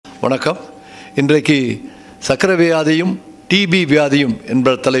வணக்கம். இன்றைக்கு சக்கரை வியாதியும் டிபி வியாதியும்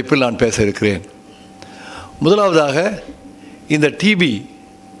என்ற தலைப்பில் நான் பேச இருக்கிறேன். முதலாவதாக இந்த டிபி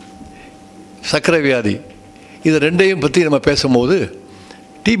சக்கரை வியாதி இது ரெண்டையும் பற்றி நம்ம பேசும்போது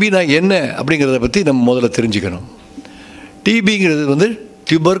டிபினா என்ன அப்படிங்கிறத பற்றி நம்ம முதல்ல தெரிஞ்சுக்கணும். டிபிங்கிறது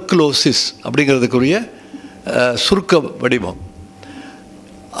டியூபர்குலோசிஸ் அப்படிங்கிறதுக்குரிய சுருக்க வடிவம்.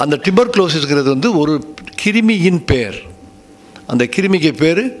 அந்த டியூபர்குலோசிஸ்ங்கிறது ஒரு கிருமியின் பெயர். அந்த கிருமிக்கு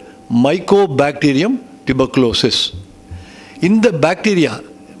பேர் மைக்கோபாக்டீரியம் டியூபர்குலோசிஸ். இந்த பாக்டீரியா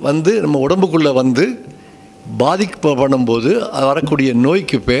நம்ம உடம்புக்குள்ளே பாதிப்பு பண்ணும்போது வரக்கூடிய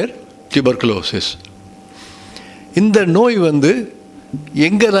நோய்க்கு பேர் டியூபர்குலோசிஸ். இந்த நோய்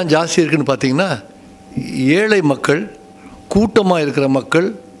எங்கெல்லாம் ஜாஸ்தி இருக்குதுன்னு பார்த்தீங்கன்னா, ஏழை மக்கள், கூட்டமாக இருக்கிற மக்கள்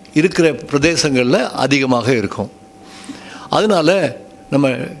இருக்கிற பிரதேசங்களில் அதிகமாக இருக்கும். அதனால் நம்ம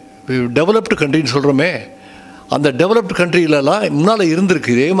டெவலப்டு கண்ட்ரின்னு சொல்கிறோமே, அந்த டெவலப்டு கண்ட்ரியிலலாம் முன்னால்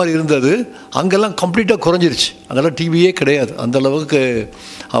இருந்திருக்கு, இதே மாதிரி இருந்தது. அங்கெல்லாம் கம்ப்ளீட்டாக குறைஞ்சிருச்சு. அங்கெல்லாம் டிபியே கிடையாது. அந்தளவுக்கு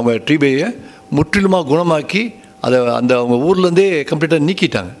அவங்க டிபியை முற்றிலுமாக குணமாக்கி அதை அவங்க ஊர்லேருந்தே கம்ப்ளீட்டாக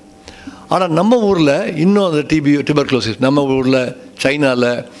நீக்கிட்டாங்க. ஆனால் நம்ம ஊரில் இன்னும் அந்த டியூபர்குலோசிஸ் நம்ம ஊரில், சைனாவில்,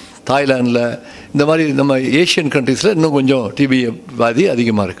 தாய்லாண்டில், இந்த மாதிரி நம்ம ஏஷியன் கண்ட்ரீஸில் இன்னும் கொஞ்சம் டிபி வியாதி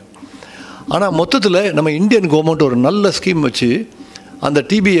அதிகமாக இருக்குது. ஆனால் மொத்தத்தில் நம்ம இந்தியன் கவர்மெண்ட் ஒரு நல்ல ஸ்கீம் வச்சு அந்த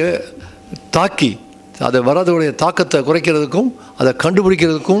டிபியை தாக்கி அதை வராதோடைய தாக்கத்தை குறைக்கிறதுக்கும் அதை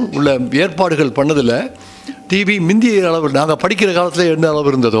கண்டுபிடிக்கிறதுக்கும் உள்ள ஏற்பாடுகள் பண்ணதில் டிபி முந்திய அளவு, நாங்கள் படிக்கிற காலத்தில் என்ன அளவு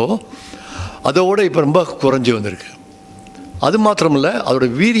இருந்ததோ அதோடு இப்போ ரொம்ப குறைஞ்சி வந்திருக்கு. அது மாத்திரமில்லை, அதோட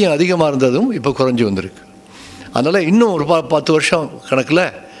வீரியம் அதிகமாக இருந்ததும் இப்போ குறைஞ்சி வந்திருக்கு. அதனால் இன்னும் ஒரு 10 வருஷம் கணக்கில்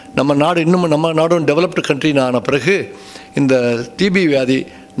நம்ம நாடும் டெவலப்டு கண்ட்ரின்னு ஆன பிறகு இந்த டிபி வியாதி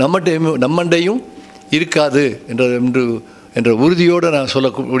நம்மண்டையும் இருக்காது என்ற உறுதியோடு நான்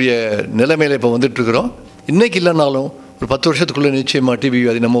சொல்லக்கூடிய நிலைமையில் இப்போ வந்துட்டுருக்குறோம். இன்றைக்கி இல்லைனாலும் ஒரு 10 வருஷத்துக்குள்ளே நிச்சயமாக டிபி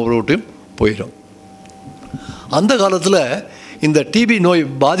வியாதி நம்ம ஊரை விட்டு போயிடும். அந்த காலத்தில் இந்த டிபி நோய்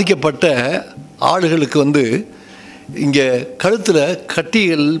பாதிக்கப்பட்ட ஆளுகளுக்கு இங்கே கழுத்தில்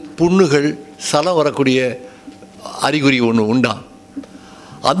கட்டிகள், புண்ணுகள், சலம் வரக்கூடிய அறிகுறி ஒன்று உண்டாம்.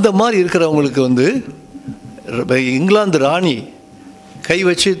 அந்த மாதிரி இருக்கிறவங்களுக்கு இங்கிலாந்து ராணி கை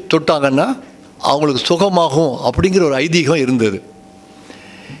வச்சு தொட்டாங்கன்னா அவங்களுக்கு சுகமாகும் அப்படிங்கிற ஒரு ஐதீகம் இருந்தது.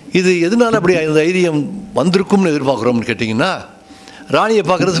 இது எதனால் அப்படி அந்த ஐதீகம் வந்திருக்கும்னு எதிர்பார்க்குறோம்னு கேட்டிங்கன்னா, ராணியை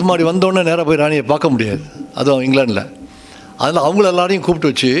பார்க்குறதுக்கு முன்னாடி வந்தோடனே நேராக போய் ராணியை பார்க்க முடியாது, அதுவும் இங்கிலாண்டில். அதில் அவங்கள எல்லாரையும்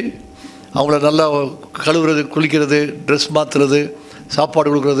கூப்பிட்டு வச்சு அவங்கள நல்லா கழுவுறது, குளிக்கிறது, ட்ரெஸ் மாற்றுறது, சாப்பாடு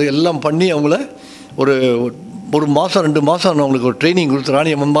கொடுக்குறது எல்லாம் பண்ணி அவங்கள ஒரு மாதம் 2 மாதம் அவங்களுக்கு ஒரு ட்ரைனிங் கொடுத்து,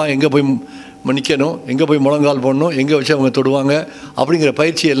 ராணி அம்மா எங்கே போய் நிற்கணும், எங்கே போய் முழங்கால் போடணும், எங்கே வச்சு அவங்க தொடுவாங்க அப்படிங்கிற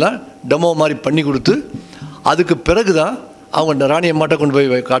பயிற்சியெல்லாம் டெமோ மாதிரி பண்ணி கொடுத்து, அதுக்கு பிறகு தான் அவங்க ராணியம்மாட்ட கொண்டு போய்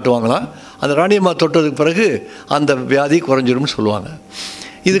காட்டுவாங்களாம். அந்த ராணியம்மா தொட்டதுக்கு பிறகு அந்த வியாதி குறைஞ்சிரும்னு சொல்லுவாங்க.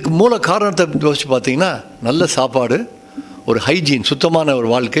 இதுக்கு மூல காரணத்தை யோசிச்சு பார்த்தீங்கன்னா, நல்ல சாப்பாடு, ஒரு ஹைஜீன், சுத்தமான ஒரு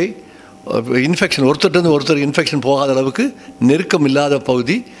வாழ்க்கை, இன்ஃபெக்ஷன், ஒருத்தர்கிட்ட ஒருத்தர் இன்ஃபெக்ஷன் போகாத அளவுக்கு நெருக்கம் இல்லாத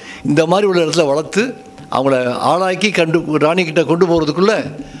பகுதி, இந்த மாதிரி உள்ள இடத்துல வளர்த்து அவங்கள ஆளாக்கி ராணிக்கிட்ட கொண்டு போகிறதுக்குள்ளே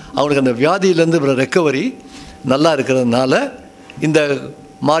அவங்களுக்கு அந்த வியாதியிலேருந்து ரெக்கவரி நல்லா இருக்கிறதுனால இந்த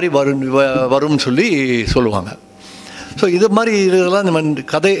மாதிரி வரும்னு சொல்லுவாங்க. ஸோ இது மாதிரி இதெல்லாம் நம்ம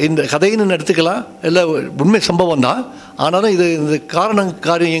இந்த கதைன்னு எடுத்துக்கலாம், இல்லை உண்மை சம்பவம் தான். ஆனாலும் இந்த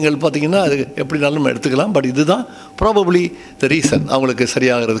காரியங்கள் பார்த்திங்கன்னா அது எப்படினாலும் நம்ம எடுத்துக்கலாம். பட் இதுதான் ப்ராபப்ளி த ரீசன் அவங்களுக்கு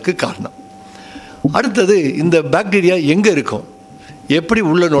சரியாகிறதுக்கு காரணம். அடுத்தது, இந்த பாக்டீரியா எங்கே இருக்கும், எப்படி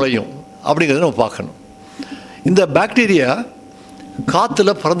உள்ள நுழையும் அப்படிங்கிறத நம்ம பார்க்கணும். இந்த பாக்டீரியா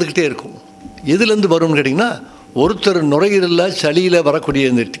காற்றுல பறந்துக்கிட்டே இருக்கும். எதுலேருந்து வரும்னு கேட்டிங்கன்னா, ஒருத்தர் நுரையீரலில், சளியில் வரக்கூடிய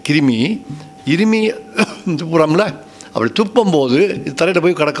இந்த இருமி துப்புறம்ல, அப்படி துப்பும்போது இது தரையில்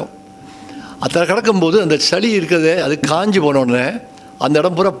போய் கிடக்கும். அது கிடக்கும்போது அந்த சளி இருக்கிறதே அது காஞ்சி போனோடனே அந்த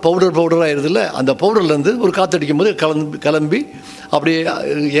இடம் பூரா பவுடராக ஆயிடுதுல்ல, அந்த பவுடர்லேருந்து ஒரு காற்றடிக்கும் போது கிளம்பி அப்படியே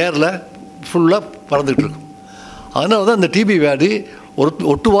ஏரில் ஃபுல்லாக பறந்துக்கிட்டு இருக்கும். அதனால தான் இந்த டிபி வியாதி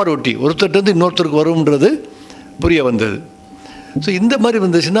ஒருத்தர்கிட்டருந்து இன்னொருத்தருக்கு வரும்ன்றது புரிய வந்தது. ஸோ இந்த மாதிரி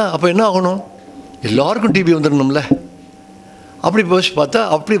வந்துச்சுன்னா அப்போ என்ன ஆகணும், எல்லாருக்கும் டிபி வந்துடணும்ல. அப்படி போச்சு பார்த்தா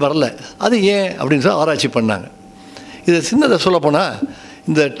அப்படி வரல. அது ஏன் அப்படின்னு சொல்லி ஆராய்ச்சி பண்ணாங்க. இதை சின்னதை சொல்லப்போனால்,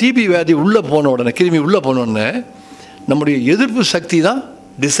 இந்த டிபி வியாதி உள்ளே போன உடனே, கிருமி உள்ளே போன உடனே நம்முடைய எதிர்ப்பு சக்தி தான்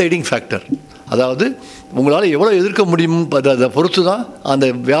டிசைடிங் ஃபேக்டர். அதாவது உங்களால் எவ்வளோ எதிர்க்க முடியும் அதை பொறுத்து தான் அந்த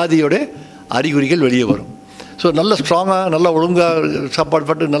வியாதியோட அறிகுறிகள் வெளியே வரும். ஸோ நல்ல ஸ்ட்ராங்காக, நல்லா ஒழுங்காக சாப்பாடு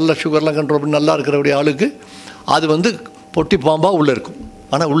பட்டு நல்ல சுகர்லாம் கண்ட்ரோல் பண்ணி நல்லா இருக்கிறபடிய ஆளுக்கு அது பொட்டி பாம்பாக உள்ளே இருக்கும்.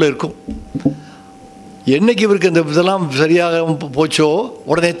 ஆனால் உள்ளே இருக்கும். என்றைக்கு இவருக்கு இந்த இதெல்லாம் சரியாக போச்சோ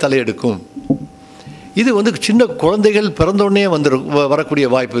உடனே தலையெடுக்கும். இது சின்ன குழந்தைகள் பிறந்தோடனே வரக்கூடிய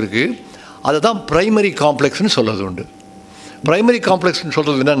வாய்ப்பு இருக்குது. அதை தான் ப்ரைமரி காம்ப்ளெக்ஸ்னு சொல்கிறது உண்டு. பிரைமரி காம்ப்ளெக்ஸ்னு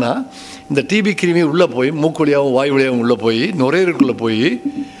சொல்கிறது என்னென்னா, இந்த டிபி கிருமி உள்ளே போய் மூக்கு வழியாகவும் வாய் வழியாகவும் உள்ளே போய் நுரையீரலுக்குள்ளே போய்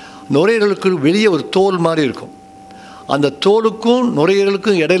நுரையீரலுக்கு வெளியே ஒரு தோல் மாதிரி இருக்கும். அந்த தோலுக்கும்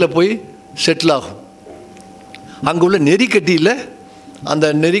நுரையீரலுக்கும் இடையில போய் செட்டில் ஆகும். அங்கே உள்ள நெறிக்கட்டியில் அந்த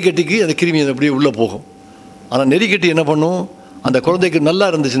நெறிக்கட்டிக்கு அந்த கிருமி அப்படியே உள்ளே போகும். ஆனால் நெறிக்கட்டி என்ன பண்ணும், அந்த குழந்தைக்கு நல்லா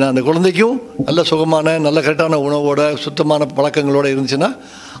இருந்துச்சுன்னா, அந்த குழந்தைக்கும் நல்ல சுகமான நல்ல கரெக்டான உணவோட சுத்தமான பழக்கங்களோடு இருந்துச்சுன்னா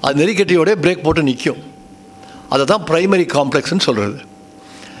அது நெறிக்கட்டியோட பிரேக் போட்டு நிற்கும். அதை தான் ப்ரைமரி காம்ப்ளெக்ஸ்ன்னு சொல்கிறது.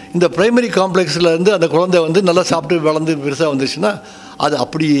 இந்த ப்ரைமரி காம்ப்ளெக்ஸ்லேருந்து அந்த குழந்தை நல்லா சாப்பிட்டு வளர்ந்து பெருசாக வந்துச்சுன்னா அது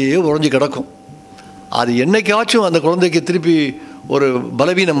அப்படியே உறைஞ்சி கிடக்கும். அது என்னைக்காச்சும் அந்த குழந்தைக்கு திருப்பி ஒரு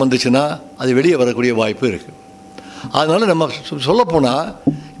பலவீனம் வந்துச்சுன்னா அது வெளியே வரக்கூடிய வாய்ப்பு இருக்குது. அதனால் நம்ம சொல்லப்போனால்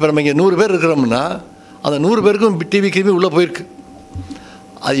இப்போ நம்ம இங்கே 100 பேர் இருக்கிறோம்னா அந்த 100 பேருக்கும் டிபி கிருமி உள்ளே போயிருக்கு.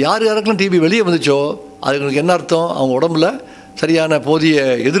 அது யாருக்கெல்லாம் டிபி வெளியே வந்துச்சோ அதுங்களுக்கு என்ன அர்த்தம், அவங்க உடம்புல சரியான போதிய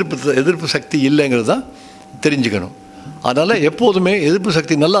எதிர்ப்பு சக்தி இல்லைங்கிறது தான் தெரிஞ்சுக்கணும். அதனால் எப்போதுமே எதிர்ப்பு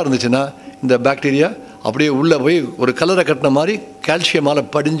சக்தி நல்லா இருந்துச்சுன்னா இந்த பாக்டீரியா அப்படியே உள்ளே போய் ஒரு கலரை கட்டின மாதிரி கால்சியமால்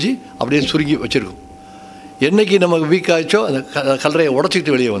படிஞ்சு அப்படியே சுருங்கி வச்சுருக்கும். என்றைக்கு நமக்கு வீக் ஆகிச்சோ அந்த கலரையை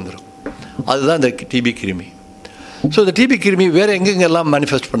உடச்சிக்கிட்டு வெளியே வந்துடும். அதுதான் இந்த டிபி கிருமி. ஸோ இந்த டிபி கிருமி வேறு எங்கெங்கெல்லாம்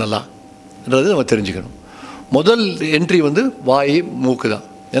மேனிஃபெஸ்ட் பண்ணலாம்ன்றது நம்ம தெரிஞ்சுக்கணும். முதல் என்ட்ரி வாய் மூக்கு தான்,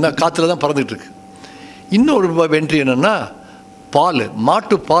 ஏன்னா காற்றுல தான் பறந்துகிட்டு இருக்கு. இன்னொரு என்ட்ரி என்னென்னா பால்,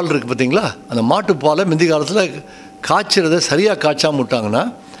 மாட்டு பால் இருக்குது பார்த்தீங்களா, அந்த மாட்டு பாலை முந்தைய காலத்தில் காய்ச்சறதை சரியாக காய்ச்சாமல் விட்டாங்கன்னா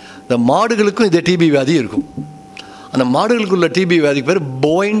இந்த மாடுகளுக்கும் இதே டிபி வியாதி இருக்கும். அந்த மாடுகளுக்குள்ள டிபி வியாதிக்கு பேர்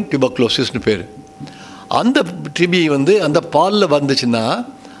போயின் டியூபர்குலோசிஸ்னு பேர். அந்த டிபி அந்த பாலில் வந்துச்சுன்னா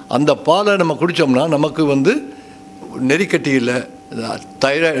அந்த பாலை நம்ம குடித்தோம்னா நமக்கு நெறிக்கட்டியில்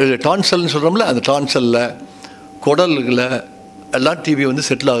டான்சல்னு சொல்கிறோம்ல, அந்த டான்சலில் குடல்களில் எல்லாம் டிபி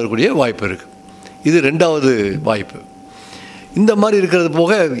செட்டில் ஆகக்கூடிய வாய்ப்பு இருக்குது. இது 2வது வாய்ப்பு. இந்த மாதிரி இருக்கிறது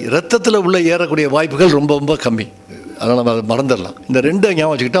போக இரத்தத்தில் உள்ள ஏறக்கூடிய வாய்ப்புகள் ரொம்ப ரொம்ப கம்மி. அதனால் நம்ம அதை மறந்துடலாம். இந்த 2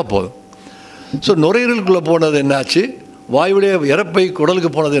 ஞாபகம் வச்சுக்கிட்டால் போதும். ஸோ நுரையீரலுக்குள்ளே போனது என்னாச்சு, வாயுடைய இறப்பை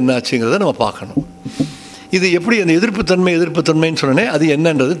குடலுக்கு போனது என்னாச்சுங்கிறத நம்ம பார்க்கணும். இது எப்படி அந்த எதிர்ப்புத்தன்மைன்னு சொன்னோன்னே அது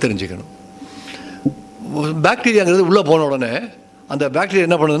என்னன்றது தெரிஞ்சுக்கணும். பாக்டீரியாங்கிறது உள்ளே போன உடனே அந்த பாக்டீரியா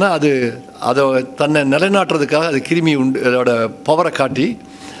என்ன பண்ணுதுன்னா அதை தன்னை நிலைநாட்டுறதுக்காக அது கிருமி அதோட பவரை காட்டி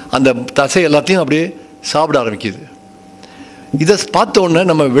அந்த தசை எல்லாத்தையும் அப்படியே சாப்பிட ஆரம்பிக்குது. இதை பார்த்த உடனே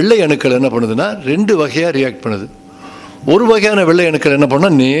நம்ம வெள்ளை அணுக்கள் என்ன பண்ணுதுன்னா 2 வகையாக ரியாக்ட் பண்ணுது. ஒரு வகையான வெள்ளை அணுக்கள் என்ன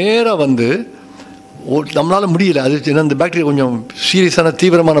பண்ணால் நேராக நம்மளால் முடியல, அது ஏன்னா இந்த பாக்டீரியா கொஞ்சம் சீரியஸான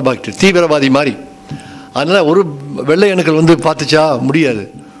தீவிரமான தீவிரவாதி மாதிரி. அதனால் ஒரு வெள்ளை அணுக்கள் பார்த்துச்சா முடியாது,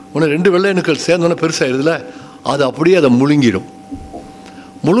 ஒன்று 2 வெள்ளை அணுக்கள் சேர்ந்தோன்னே பெருசாகிடுதுல, அது அப்படியே அதை முழுங்கிடும்.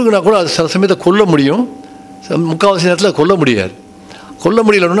 முழுங்கினா கூட அது சில சமயத்தை கொல்ல முடியும், முக்கால்வாசி நேரத்தில் கொல்ல முடியாது. கொல்ல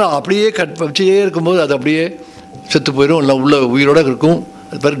முடியலன்னா அப்படியே வச்சே இருக்கும்போது அது அப்படியே செத்து போயிடும், இல்லை உள்ள உயிரோடு இருக்கும்.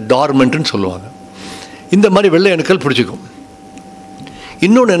 அது பேர் டார்மெண்ட்டுன்னு சொல்லுவாங்க. இந்த மாதிரி வெள்ளை அணுக்கள் பிடிச்சிக்கும்.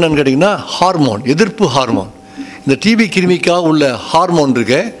 இன்னொன்று என்னென்னு கேட்டிங்கன்னா ஹார்மோன், எதிர்ப்பு ஹார்மோன். இந்த டிபி கிருமிக்காக உள்ள ஹார்மோன்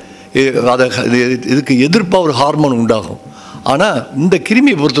இருக்கு, அதை இதுக்கு எதிர்ப்பாக ஒரு ஹார்மோன் உண்டாகும். ஆனால் இந்த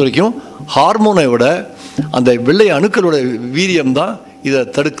கிருமியை பொறுத்த வரைக்கும் ஹார்மோனை விட அந்த வெள்ளை அணுக்களோட வீரியம் தான் இதை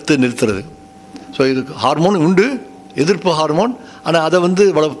தடுத்து நிறுத்துறது. ஸோ இதுக்கு ஹார்மோன் உண்டு, எதிர்ப்பு ஹார்மோன். ஆனால் அதை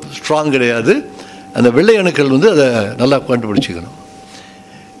இவ்வளோ ஸ்ட்ராங் கிடையாது. அந்த வெள்ளை அணுக்கள் அதை நல்லா கண்டுபிடிச்சிக்கணும்.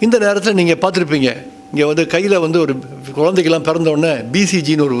 இந்த நேரத்தில் நீங்கள் பார்த்துருப்பீங்க, இங்கே கையில் ஒரு குழந்தைக்கெல்லாம் பிறந்தோடனே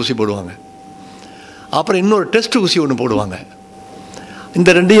பிசிஜின்னு ஒரு ஊசி போடுவாங்க. அப்புறம் இன்னொரு டெஸ்ட் ஊசி ஒன்று போடுவாங்க. இந்த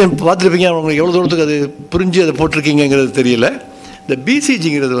 2ஐயும் பார்த்துருப்பீங்க. அவங்களுக்கு எவ்வளோ தூரத்துக்கு அது புரிஞ்சு அதை போட்டிருக்கீங்கிறது தெரியல. இந்த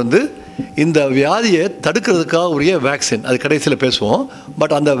பிசிஜிங்கிறது இந்த வியாதியை தடுக்கிறதுக்காக உரிய வேக்சின், அது கடைசியில் பேசுவோம்.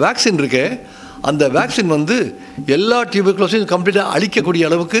 பட் அந்த வேக்சின் இருக்கே, அந்த வேக்சின் எல்லா டியூபர்குலோசிஸும் கம்ப்ளீட்டாக அழிக்கக்கூடிய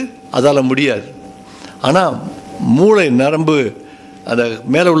அளவுக்கு அதால் முடியாது. ஆனால் மூளை நரம்பு, அந்த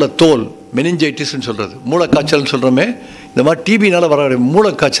மேலே உள்ள தோல், மெனிஞ்சைட்டிஸ்ன்னு சொல்கிறது, மூளைக்காய்ச்சல்னு சொல்கிறோமே, இந்த மாதிரி டிபினால் வர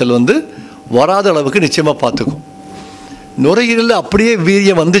மூளைக்காய்ச்சல் வராத அளவுக்கு நிச்சயமாக பார்த்துக்கும். நுரையீரலில் அப்படியே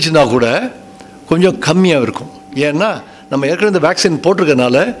வீரியம் வந்துச்சுன்னா கூட கொஞ்சம் கம்மியாக இருக்கும். ஏன்னா நம்ம ஏற்கனவே இந்த வேக்சின்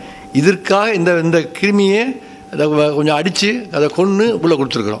போட்டிருக்கனால இதற்காக இந்த கிருமியை அதை கொஞ்சம் அடித்து அதை கொன்று உள்ளே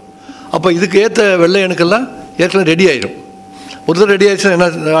கொடுத்துருக்குறோம். அப்போ இதுக்கு ஏற்ற வெள்ளை அணுக்கெல்லாம் ஏற்கனவே ரெடி ஆகிடும். ஒரு தடவை ரெடி ஆகிடுச்சுன்னா என்ன,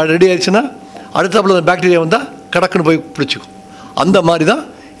 ரெடி ஆகிடுச்சுன்னா அடுத்தாப்புல அந்த பாக்டீரியா வந்தால் கடக்குன்னு போய் பிடிச்சிக்கும். அந்த மாதிரி தான்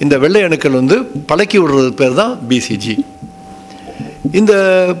இந்த வெள்ளை அணுக்கள் பழக்கி விடுறது பேர் தான் பிசிஜி. இந்த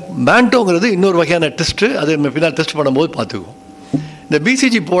மேண்டோங்கிறது இன்னொரு வகையான டெஸ்ட்டு, அது பின்னால் டெஸ்ட் பண்ணும்போது பார்த்துக்குவோம். இந்த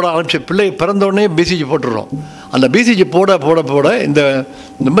பிசிஜி போட ஆரம்பிச்ச பிள்ளை பிறந்தோடனே பிசிஜி போட்டுடுறோம். அந்த பிசிஜி போட போட போட இந்த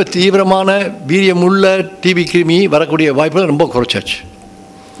ரொம்ப தீவிரமான வீரியமுள்ள டிபி கிருமி வரக்கூடிய வாய்ப்புகள் ரொம்ப குறைச்சாச்சு.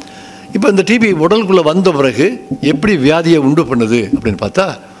 இப்போ இந்த டிபி உடலுக்குள்ளே வந்த பிறகு எப்படி வியாதியை உண்டு பண்ணுது அப்படின்னு பார்த்தா,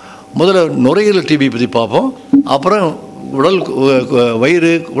 முதல்ல நுரையீரல் டிபி பற்றி பார்ப்போம். அப்புறம்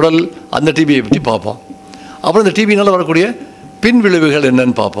வயிறு, உடல் அந்த டிபியை பற்றி பார்ப்போம். அப்புறம் இந்த டிபினால் வரக்கூடிய பின் விளைவுகள்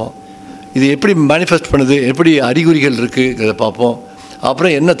என்னன்னு பார்ப்போம். இது எப்படி மேனிஃபெஸ்ட் பண்ணுது, எப்படி அறிகுறிகள் இருக்குங்கிறத பார்ப்போம்.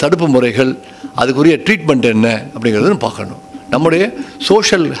 அப்புறம் என்ன தடுப்பு முறைகள், அதுக்குரிய ட்ரீட்மெண்ட் என்ன அப்படிங்கிறத பார்க்கணும். நம்முடைய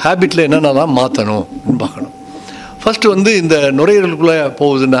சோஷியல் ஹேபிட்டில் என்னென்னலாம் மாற்றணும் பார்க்கணும். ஃபஸ்ட்டு வந்து இந்த நுரையீரலுக்குள்ளே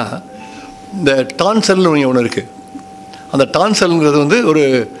போகுதுன்னா இந்த டான்சல்னு ஒன்று இருக்குது. அந்த டான்சல்ங்கிறது வந்து ஒரு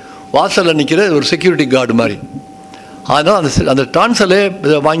வாசலில் நிற்கிற ஒரு செக்யூரிட்டி கார்டு மாதிரி. அதனால் அந்த டான்சலே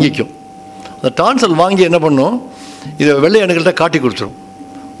இதை வாங்கிக்கும். அந்த டான்சல் வாங்கி என்ன பண்ணும், இதை வெள்ளை அணுக்கள்கிட்ட காட்டி கொடுத்துரும்.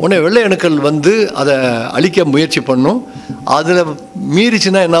 உடனே வெள்ளை அணுக்கள் வந்து அதை அழிக்க முயற்சி பண்ணும். அதில்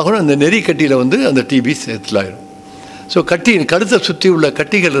மீறிச்சுன்னா என்ன ஆகணும், அந்த நெறி கட்டியில் வந்து அந்த டிபி செட்டில் ஆகிடும். ஸோ கழுத்தை சுற்றி உள்ள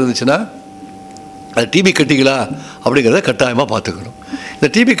கட்டிகள் இருந்துச்சுன்னா அது டிபி கட்டிகளா அப்படிங்கிறத கட்டாயமாக பார்த்துக்கணும். இந்த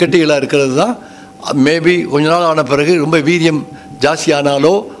டிபி கட்டிகளாக இருக்கிறது தான் மேபி கொஞ்ச நாள் ஆன பிறகு ரொம்ப வீரியம்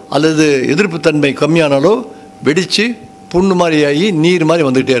ஜாஸ்தியானாலோ அல்லது எதிர்ப்புத்தன்மை கம்மியானாலோ வெடித்து புண்ணு மாதிரி ஆகி நீர் மாதிரி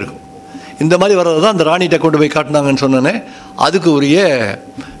வந்துக்கிட்டே இருக்கும். இந்த மாதிரி வர்றது தான் அந்த ராணிகிட்ட கொண்டு போய் காட்டினாங்கன்னு சொன்னோன்னே அதுக்கு உரிய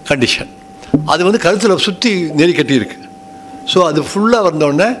கண்டிஷன். அது வந்து கழுத்தில் சுற்றி நெறி கட்டி இருக்குது. ஸோ அது ஃபுல்லாக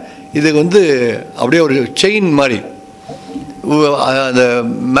வந்தோடனே இது வந்து அப்படியே ஒரு செயின் மாதிரி அந்த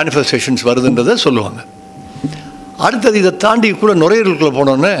மேனிஃபெஸ்டேஷன்ஸ் வருதுன்றதை சொல்லுவாங்க. அடுத்தது இதை தாண்டி கூட நுரையீரலுக்குள்ளே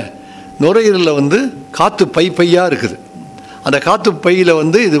போனோன்னே நுரையீரலில் வந்து காற்று பையாக இருக்குது. அந்த காற்று பையில்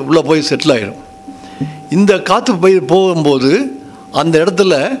வந்து இது உள்ளே போய் செட்டில் ஆகிடும். இந்த காற்று பை போகும்போது அந்த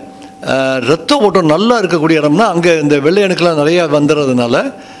இடத்துல இரத்த ஓட்டம் நல்லா இருக்கக்கூடிய இடம்னா அங்கே இந்த வெள்ளை அணுக்கெலாம் நிறையா வந்துடுறதுனால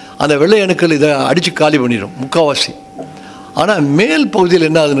அந்த வெள்ளை அணுக்கள் இதை அடித்து காலி பண்ணிடும் முக்கால்வாசி. ஆனால் மேல் பகுதியில்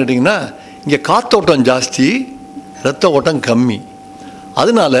என்ன ஆகுதுன்னு கேட்டிங்கன்னா இங்கே காற்றோட்டம் ஜாஸ்தி, இரத்த ஓட்டம் கம்மி.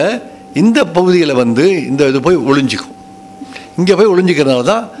 அதனால் இந்த பகுதியில் வந்து இந்த இது போய் ஒளிஞ்சிக்கும். இங்கே போய் ஒளிஞ்சிக்கிறதுனால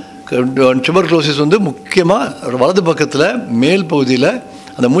தான் டியூபர்குலோசிஸ் வந்து முக்கியமாக வலது பக்கத்தில் மேல் பகுதியில்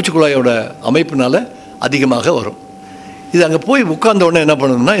அந்த மூச்சுக்குழாயோட அமைப்பினால் அதிகமாக வரும். இது அங்கே போய் உட்கார்ந்த உடனே என்ன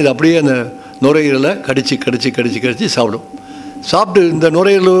பண்ணணும்னா இது அப்படியே அந்த நுரையீரலை கடிச்சு சாப்பிடும். சாப்பிட்டு இந்த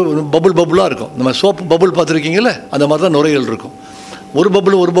நுரையீரல் பபுளாக இருக்கும். நம்ம சோப்பு பபுள் பார்த்துருக்கீங்களே, அந்த மாதிரி தான் நுரையீரல் இருக்கும். ஒரு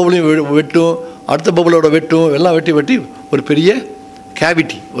பபுளையும் வெட்டும், அடுத்த பபுளோட வெட்டும், எல்லாம் வெட்டி ஒரு பெரிய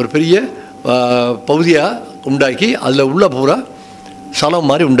கேவிட்டி, ஒரு பெரிய பகுதியாக உண்டாக்கி அதில் உள்ள பூரா சலம்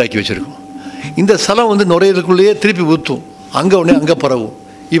மாதிரி உண்டாக்கி வச்சுருக்கும். இந்த சலம் வந்து நுரையீரலுக்குள்ளேயே திருப்பி ஊற்றும், அங்கே பரவும்.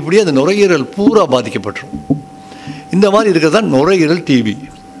 இப்படியே அந்த நுரையீரல் பூரா பாதிக்கப்பட்டுரும். இந்த மாதிரி இருக்கிறது தான் நுரையீரல் டிபி.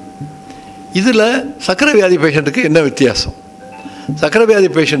 இதில் சர்க்கரை வியாதி பேஷண்ட்டுக்கு என்ன வித்தியாசம்? சர்க்கரை வியாதி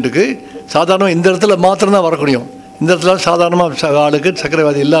பேஷண்ட்டுக்கு சாதாரணமாக இந்த இடத்துல மாத்திரம்தான் வரக்கூடியும். இந்த இடத்துல சாதாரணமாக ஆளுக்கு சர்க்கரை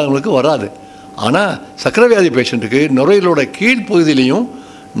வியாதி இல்லாதவங்களுக்கு வராது. ஆனால் சர்க்கரை வியாதி பேஷண்ட்டுக்கு நுரையீரலோட கீழ்ப்பகுதியிலையும்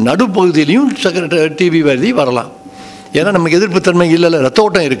நடுப்பகுதியிலையும் சர்க்கரை டிபி வியாதி வரலாம். ஏன்னா நமக்கு எதிர்ப்புத்தன்மை இல்லை, ரத்த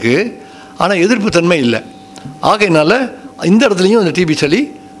ஓட்டம் இருக்குது, ஆனால் எதிர்ப்புத்தன்மை இல்லை. ஆகையினால இந்த இடத்துலையும் அந்த டிபி சளி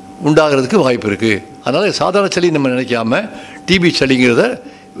உண்டாகிறதுக்கு வாய்ப்பு இருக்குது. அதனால் சாதாரண சளி நம்ம நினைக்காம டிபி சளிங்கிறத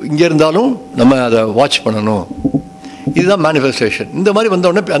இங்கே இருந்தாலும் நம்ம அதை வாட்ச் பண்ணணும். இதுதான் மேனிஃபெஸ்டேஷன். இந்த மாதிரி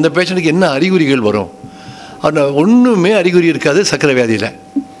வந்தோடனே அந்த பேஷண்ட்டுக்கு என்ன அறிகுறிகள் வரும்? அந்த ஒன்றுமே அறிகுறி இருக்காது சர்க்கரை வியாதியில்.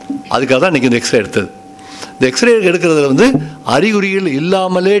 அதுக்காக தான் இன்றைக்கி இந்த எக்ஸ்ரே எடுத்தது. இந்த எக்ஸ்ரே எடுக்கிறதுல வந்து அறிகுறிகள்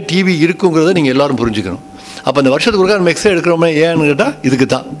இல்லாமலே டிபி இருக்குங்கிறத நீங்கள் எல்லோரும் புரிஞ்சுக்கணும். அப்போ இந்த வருஷத்துக்கு ஒருக்கா நம்ம எக்ஸ்ரே எடுக்கிறோமே ஏன்னு கேட்டால் இதுக்கு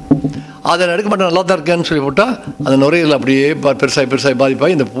தான். அதை எடுக்க மாட்டேன் நல்லா தான் இருக்கேன்னு சொல்லி போட்டால் அந்த நுரையீரல் அப்படியே பெருசாகி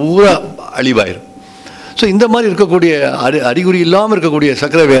பாதிப்பாகி இந்த பூரா அழிவாயிரும். ஸோ இந்த மாதிரி இருக்கக்கூடிய அறிகுறி இல்லாமல் இருக்கக்கூடிய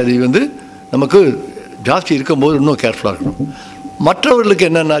சர்க்கரை வியாதி வந்து நமக்கு ஜாஸ்தி இருக்கும்போது இன்னும் கேர்ஃபுல்லாக இருக்கணும். மற்றவர்களுக்கு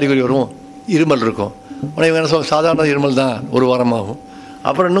என்னென்ன அறிகுறி வரும்? இருமல் இருக்கும். ஆனால் இவங்க என்ன சொல்ல, சாதாரண இருமல் தான், ஒரு வாரமாகும்.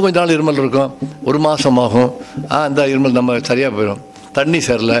 அப்புறம் இன்னும் கொஞ்சம் நாள் இருமல் இருக்கும், ஒரு மாதம் ஆகும். அந்த இருமல் நம்ம சரியாக போயிடும். தண்ணி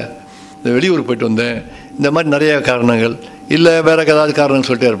சேரல, இந்த வெளியூர் போய்ட்டு வந்தேன், இந்த மாதிரி நிறைய காரணங்கள், இல்லை வேறு ஏதாவது காரணம்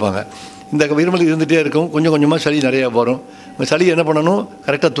சொல்லிட்டே இருப்பாங்க. இந்த இருமல் இருந்துகிட்டே இருக்கும். கொஞ்சம் கொஞ்சமாக சளி நிறையா வரும். சளி என்ன பண்ணணும்,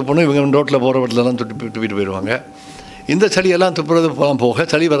 கரெக்டாக துப்பணும். இவங்க ரோட்டில் போகிற இடத்துலலாம் துப்பிட்டு போயிடுவாங்க. இந்த சளியெல்லாம் துப்புறது போக,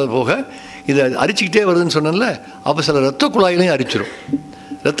 சளி வர்றது போக இதை அரிச்சிக்கிட்டே வருதுன்னு சொன்னேன்ல, அப்போ சில ரத்த குழாயிலையும் அரிச்சிடும்.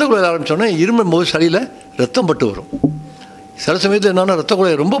 ரத்த குழாயில் ஆரம்பித்தோன்னே இருமும் போது சளியில் ரத்தம் பட்டு வரும். சில சமயத்தில் என்னென்னா ரத்த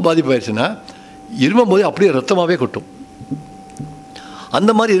குழாய் ரொம்ப பாதிப்பாயிடுச்சுன்னா இருமும் போது அப்படியே ரத்தமாகவே கொட்டும்.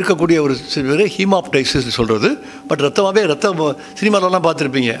 அந்த மாதிரி இருக்கக்கூடிய ஒரு சில ஹீமாப்டைசிஸ் சொல்கிறது. பட் ரத்தமாகவே சினிமாலெலாம்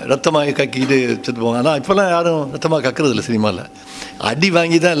பார்த்துருப்பீங்க, ரத்தமாக கக்கிட்டு செத்து போவாங்க. ஆனால் இப்போல்லாம் யாரும் ரத்தமாக கக்கிறது இல்லை. சினிமாவில் அடி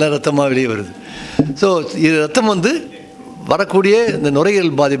வாங்கி தான் எல்லாம் ரத்தமாக வெளியே வருது. ஸோ இது ரத்தம் வந்து வரக்கூடிய இந்த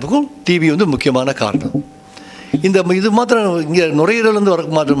நுரையீரல் பாதிப்புக்கும் டிபி வந்து முக்கியமான காரணம். இது மாத்திரம் இங்கே நுரையீரலேருந்து வர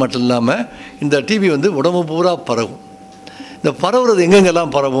மட்டும் இல்லாமல் இந்த டிபி வந்து உடம்பு பூரா பரவும். இந்த பரவுறது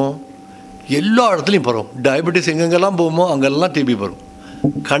எங்கெங்கெல்லாம் பரவும்? எல்லா இடத்துலையும் பரவும். டயபெட்டிஸ் எங்கெங்கெல்லாம் போகுமோ அங்கெல்லாம் டிபி வரும்.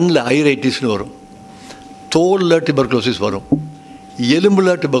 கண்ணில் ஐரைட்டிஸ்னு வரும், தோலில் டியூபர்குலோசிஸ் வரும்,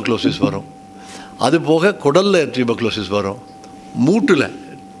 எலும்பில் டியூபர்குலோசிஸ் வரும், அது போக குடலில் டியூபர்குலோசிஸ் வரும், மூட்டில்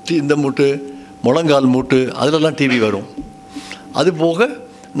இந்த மூட்டு, முழங்கால் மூட்டு, அதிலெல்லாம் டிபி வரும். அது போக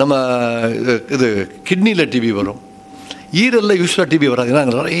நம்ம இது கிட்னியில் டிபி வரும். ஈரலில் யூஸ்வலாக டிபி வராது, ஏன்னா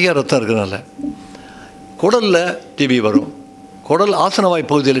நிறைய ரத்தம் இருக்கிறதுனால. குடலில் டிபி வரும், குடல் ஆசனவாய்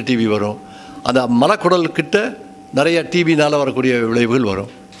பகுதியில் டிபி வரும், அந்த மலக்குடல்கிட்ட நிறைய டிபினால் வரக்கூடிய விளைவுகள்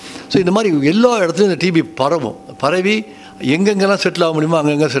வரும். ஸோ இந்த மாதிரி எல்லா இடத்துலையும் இந்த டிபி பரவி எங்கெங்கெல்லாம் செட்டில் ஆக முடியுமோ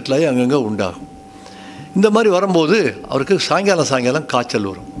அங்கங்கே செட்டில் ஆகி அங்கங்கே உண்டாகும். இந்த மாதிரி வரும்போது அவருக்கு சாயங்காலம் காய்ச்சல்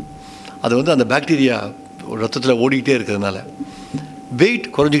வரும். அது வந்து அந்த பாக்டீரியா ரத்தத்தில் ஓடிக்கிட்டே இருக்கிறதுனால வெயிட்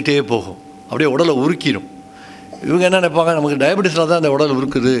குறைஞ்சிக்கிட்டே போகும், அப்படியே உடலை உருக்கிடும். இவங்க என்ன நினைப்பாங்க, நமக்கு டயபெட்டிஸில் தான் அந்த உடல்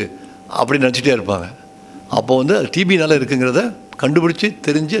உருக்குது அப்படின்னு நினச்சிட்டே இருப்பாங்க. அப்போ வந்து அது டிபினால் இருக்குங்கிறத கண்டுபிடிச்சி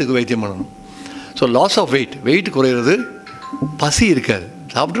தெரிஞ்சு அதுக்கு வைத்தியம் பண்ணணும். ஸோ லாஸ் ஆஃப் வெயிட் குறையிறது, பசி இருக்காது,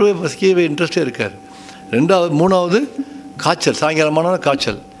 சாப்பிட்டு பசிக்கவே இன்ட்ரெஸ்டே இருக்காது. மூணாவது காய்ச்சல், சாயங்காலமான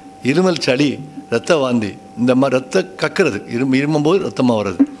காய்ச்சல், இருமல், சளி, ரத்த வாந்தி, இந்த மாதிரி ரத்த கக்கிறது, இருமும்போது ரத்தமாக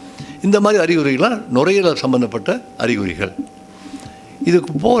வர்றது, இந்த மாதிரி அறிகுறிகள்லாம் நுரையீரல் சம்பந்தப்பட்ட அறிகுறிகள்.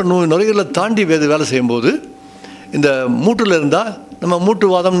 இதுக்கு நுரையீரலை தாண்டி வேலை செய்யும்போது இந்த மூட்டில் இருந்தால் நம்ம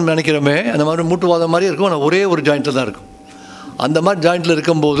மூட்டுவாதம்னு நினைக்கிறோமே, அந்த மாதிரி மூட்டுவாதம் மாதிரி இருக்கும், ஆனால் ஒரே ஒரு ஜாயிண்ட்டில் தான் இருக்கும். அந்த மாதிரி ஜாயிண்ட்டில்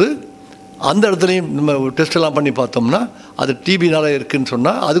இருக்கும்போது அந்த இடத்துலையும் நம்ம டெஸ்ட்டெல்லாம் பண்ணி பார்த்தோம்னா அது டிபினால் இருக்குதுன்னு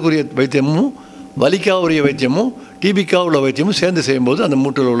சொன்னால் அதுக்குரிய வைத்தியமும் வலிக்காக உரிய வைத்தியமும் டிபிக்காக உள்ள வைத்தியமும் சேர்ந்து செய்யும்போது அந்த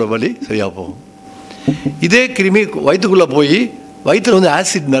மூட்டில் உள்ள வலி சரியாக போகும். இதே கிருமி வயிற்றுக்குள்ளே போய் வயிற்றில் வந்து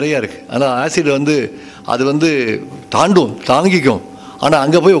ஆசிட் நிறையா இருக்குது, ஆனால் ஆசிட் வந்து அது வந்து தாங்கிக்கும், ஆனால்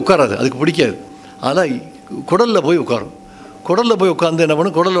அங்கே போய் உட்காராது, அதுக்கு பிடிக்காது. ஆனால் குடலில் போய் உட்காரும். குடலில் போய் உட்காந்து என்ன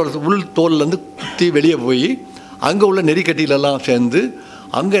பண்ணும், குடலோட உள் தோல்லேருந்து குத்தி வெளியே போய் அங்கே உள்ள நெறிக்கட்டிலெல்லாம் சேர்ந்து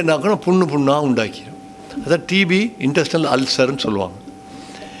அங்கே என்ன ஆகணும், புண்ணாக உண்டாக்கிடும். அதான் டிபி இன்டெஸ்டினல் அல்சர்னு சொல்லுவாங்க.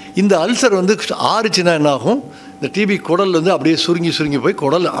 இந்த அல்சர் வந்து ஆறுச்சுன்னா என்னாகும், இந்த டிபி குடல் வந்து அப்படியே சுருங்கி போய்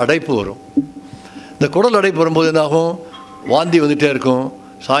குடல் அடைப்பு வரும். இந்த குடல் அடைப்பு வரும்போது என்னாகும், வாந்தி வந்துகிட்டே இருக்கும்,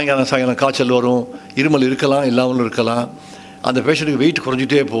 சாயங்காலம் காய்ச்சல் வரும், இருமல் இருக்கலாம், இல்லாமலும் இருக்கலாம். அந்த பேஷண்ட்டுக்கு வெயிட்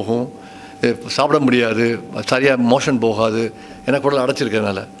குறைஞ்சிட்டே போகும், சாப்பிட முடியாது, சரியாக மோஷன் போகாது, ஏன்னா குடல்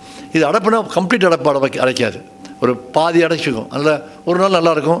அடைச்சிருக்கிறதுனால. இது அடைப்புனா கம்ப்ளீட் அடைப்பு அடைக்காது, ஒரு பாதி அடைச்சிக்கும். அதில் ஒரு நாள்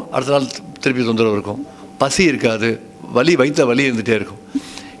நல்லாயிருக்கும், அடுத்த நாள் திருப்பி தொந்தரவு இருக்கும், பசி இருக்காது, வயிற்று வலி இருந்துகிட்டே இருக்கும்.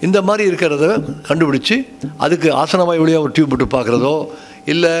 இந்த மாதிரி இருக்கிறத கண்டுபிடிச்சி அதுக்கு ஆசனவாய் வழியாக ஒரு டியூப் விட்டு பார்க்குறதோ,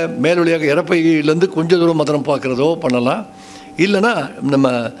 இல்லை மேல் வழியாக இறப்பையிலேருந்து கொஞ்சம் தூரம் மாத்திரம் பார்க்குறதோ பண்ணலாம். இல்லைன்னா நம்ம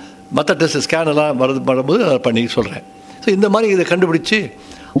மற்ற டெஸ்ட் ஸ்கேனெல்லாம் வரும்போது அதை பண்ணி சொல்கிறேன். ஸோ இந்த மாதிரி இதை கண்டுபிடிச்சி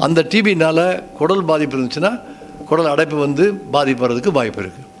அந்த டிபினால் குடல் பாதிப்பு இருந்துச்சுன்னா குடல் அடைப்பு வந்து பாதிப்பு வர்றதுக்கு வாய்ப்பு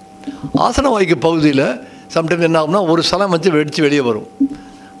இருக்குது. ஆசனவாய்க்கு பகுதியில் சம்டைம்ஸ் என்ன ஆகும்னா ஒரு சலம் வச்சு வெடித்து வெளியே வரும்.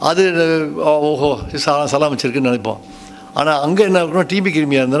 அது ஓஹோ சலம் வச்சுருக்குன்னு நினைப்போம். ஆனால் அங்கே என்ன இருக்கணும், டிபி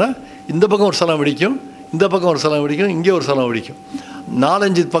கிருமியாக இருந்ததுன்னா இந்த பக்கம் ஒரு சலம் வெடிக்கும், இந்த பக்கம் ஒரு சலம் வெடிக்கும், இங்கே ஒரு சலம் வெடிக்கும்,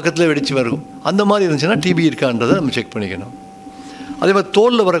 4-5 பக்கத்தில் வெடித்து வரும். அந்த மாதிரி இருந்துச்சுன்னா டிபி இருக்கான்றதை நம்ம செக் பண்ணிக்கணும். அதே மாதிரி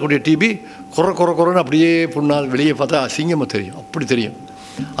தோலில் வரக்கூடிய டிபி குறைன்னு அப்படியே புண்ணால் வெளியே பார்த்தா அசிங்கமாக தெரியும், அப்படி தெரியும்.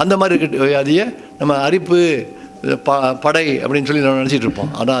 அந்த மாதிரி இருக்க வியாதியை நம்ம அரிப்பு படை அப்படின்னு சொல்லி நம்ம நினச்சிட்டு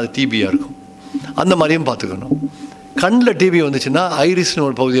இருப்போம், ஆனால் அது டிபியாக இருக்கும். அந்த மாதிரியும் பார்த்துக்கணும். கண்ணில் டிபி வந்துச்சுன்னா ஐரிஸ்னு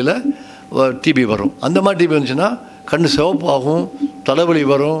ஒரு பகுதியில் டிபி வரும். அந்த மாதிரி டிபி வந்துச்சுன்னா கண் சிவப்பாகும், தலைவலி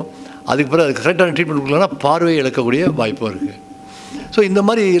வரும். அதுக்கு பிறகு அதுக்கு கரெக்டான ட்ரீட்மெண்ட் கொடுக்கலன்னா பார்வையை இழக்கக்கூடிய வாய்ப்பும் இருக்குது. ஸோ இந்த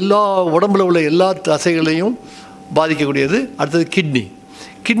மாதிரி எல்லா உடம்புல உள்ள எல்லா தசைகளையும் பாதிக்கக்கூடியது. அடுத்தது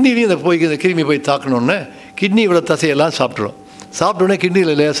கிட்னிலையும் இந்த கிருமி போய் தாக்கணுன்னே கிட்னி இவ்வளோ தசையெல்லாம் சாப்பிட்டோன்னே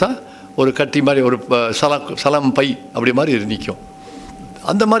கிட்னியில் லேசாக ஒரு கட்டி மாதிரி ஒரு சலம் பை அப்படி மாதிரி நிற்கும்.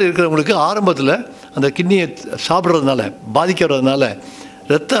 அந்த மாதிரி இருக்கிறவங்களுக்கு ஆரம்பத்தில் அந்த கிட்னியை சாப்பிட்றதுனால பாதிக்கிறதுனால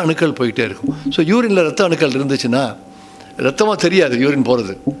ரத்த அணுக்கள் போய்கிட்டே இருக்கும். ஸோ யூரினில் ரத்த அணுக்கள் இருந்துச்சுன்னா ரத்தமாக தெரியாது யூரின்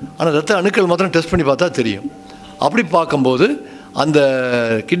போகிறது, ஆனால் ரத்த அணுக்கள் மாத்திரம் டெஸ்ட் பண்ணி பார்த்தா தெரியும். அப்படி பார்க்கும்போது அந்த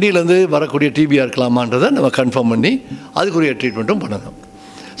கிட்னிலேருந்து வரக்கூடிய டிபியாக இருக்கலாமான்றதை நம்ம கன்ஃபார்ம் பண்ணி அதுக்குரிய ட்ரீட்மெண்ட்டும் பண்ணணும்.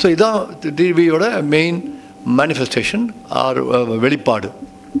 ஸோ இதுதான் டிபியோட மெயின் மேனிஃபெஸ்டேஷன் ஆர் வெளிப்பாடு.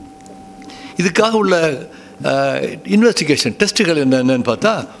 இதுக்காக உள்ள இன்வெஸ்டிகேஷன் டெஸ்ட்டுகள் என்னென்னு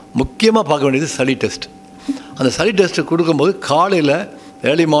பார்த்தா முக்கியமாக பார்க்க வேண்டியது சளி டெஸ்ட். அந்த சளி டெஸ்ட்டு கொடுக்கும்போது காலையில்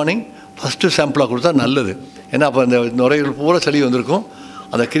ஏர்லி மார்னிங் ஃபஸ்ட்டு சாம்பிளாக கொடுத்தா நல்லது. ஏன்னா அப்போ அந்த நுரையீரல் பூரா சளி வந்திருக்கும்,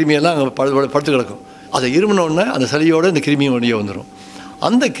 அந்த கிருமியெல்லாம் அங்கே படுத்து கிடக்கும். அதை இருமினோடனே அந்த சளியோடு இந்த கிருமியும் வெளியே வந்துடும்.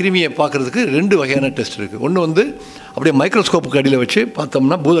 அந்த கிருமியை பார்க்குறதுக்கு 2 வகையான டெஸ்ட் இருக்குது. ஒன்று வந்து அப்படியே மைக்ரோஸ்கோப்புக்கு அடியில் வச்சு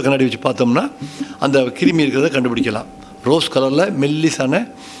பார்த்தோம்னா, பூத கண்ணாடி வச்சு பார்த்தோம்னா அந்த கிருமி இருக்கிறத கண்டுபிடிக்கலாம். ரோஸ் கலரில் மெல்லிசான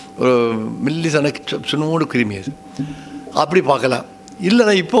சின்னோடு கிருமி அது, அப்படி பார்க்கலாம்.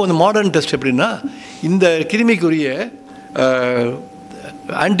 இல்லைன்னா இப்போ வந்து மாடர்ன் டெஸ்ட் எப்படின்னா இந்த கிருமிக்குரிய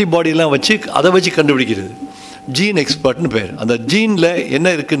ஆன்டிபாடிலாம் வச்சு அதை வச்சு கண்டுபிடிக்கிறது. ஜீன் எக்ஸ்பர்ட்னு பேர். அந்த ஜீனில் என்ன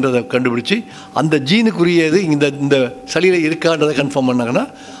இருக்குன்றதை கண்டுபிடிச்சி அந்த ஜீனுக்குரியது இந்த சளியில் இருக்கான்றதை கன்ஃபார்ம் பண்ணாங்கன்னா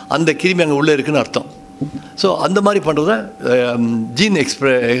அந்த கிருமி அங்கே உள்ளே இருக்குன்னு அர்த்தம். ஸோ அந்த மாதிரி பண்ணுறத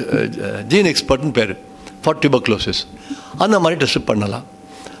ஜீன் எக்ஸ்பர்ட்னு பேர் ஃபார் டியூபர்குலோசிஸ். அந்த மாதிரி டெஸ்ட் பண்ணலாம்.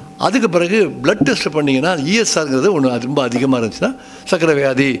 அதுக்கு பிறகு பிளட் டெஸ்ட் பண்ணிங்கன்னா இஎஸ்ஆருங்கிறது ஒன்று ரொம்ப அதிகமாக இருந்துச்சுன்னா சர்க்கரை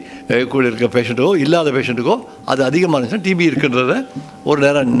வியாதி கூட இருக்க பேஷண்ட்டுக்கோ இல்லாத பேஷண்ட்டுக்கோ அது அதிகமாக இருந்துச்சுன்னா டிபி இருக்குன்றத ஒரு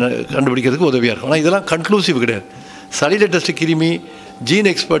நேரம் கண்டுபிடிக்கிறதுக்கு உதவியாக இருக்கும். ஆனால் இதெல்லாம் கன்க்ளூசிவ் கிடையாது. சளியில டெஸ்ட்டு கிருமி ஜீன்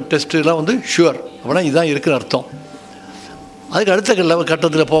எக்ஸ்பர்ட் டெஸ்ட்டுலாம் வந்து ஷுவர் அப்படின்னா இதுதான் இருக்கிற அர்த்தம். அதுக்கு அடுத்த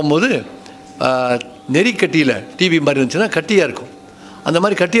கட்டத்தில் போகும்போது நெறிக்கட்டியில் டிபி மாதிரி இருந்துச்சுன்னா கட்டியாக இருக்கும். அந்த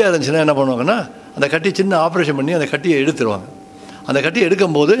மாதிரி கட்டியாக இருந்துச்சுன்னா என்ன பண்ணுவாங்கன்னா அந்த கட்டி சின்ன ஆப்ரேஷன் பண்ணி அந்த கட்டியை எடுத்துருவாங்க. அந்த கட்டியை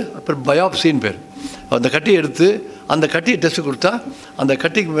எடுக்கும்போது அப்புறம் பயாப்சின்னு பேர். அந்த கட்டியை எடுத்து அந்த கட்டியை டெஸ்ட்டு கொடுத்தா அந்த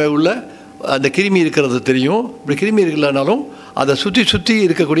கட்டிக்கு உள்ள அந்த கிருமி இருக்கிறது தெரியும். இப்படி கிருமி இருக்கலனாலும் அதை சுற்றி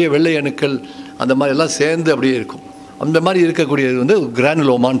இருக்கக்கூடிய வெள்ளை அணுக்கள் அந்த மாதிரி எல்லாம் சேர்ந்து அப்படியே இருக்கும். அந்த மாதிரி இருக்கக்கூடியது வந்து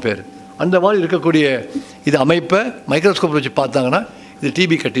கிரானுலோமான்னு பேர். அந்த மாதிரி இருக்கக்கூடிய இது அமைப்பை மைக்ரோஸ்கோப் வச்சு பார்த்தாங்கன்னா இது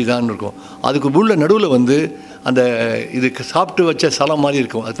டிபி கட்டி தான் இருக்கும். அதுக்கு உள்ள நடுவில் வந்து அந்த இதுக்கு சாப்பிட்டு வச்ச சலம் மாதிரி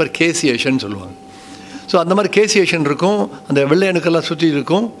இருக்கும். அது பேர் கேசியேஷன் சொல்லுவாங்க. ஸோ அந்த மாதிரி கேசியேஷன் இருக்கும். அந்த வெள்ளை அணுக்கெல்லாம் சுற்றி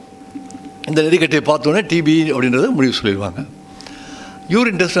இருக்கும். இந்த நெறிக்கட்டியை பார்த்தோன்னே டிபி அப்படின்றத முடிவு சொல்லிடுவாங்க.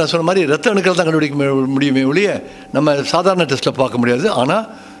 யூரின் டெஸ்ட் நான் சொன்ன மாதிரி ரத்த அணுக்கள் தான் கண்டுபிடிக்க முடியுமே ஒழிய நம்ம சாதாரண டெஸ்ட்டில் பார்க்க முடியாது. ஆனால்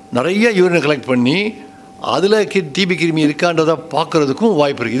நிறைய யூரினை கலெக்ட் பண்ணி அதில் டிபி கிருமி இருக்கான்றதை பார்க்குறதுக்கும்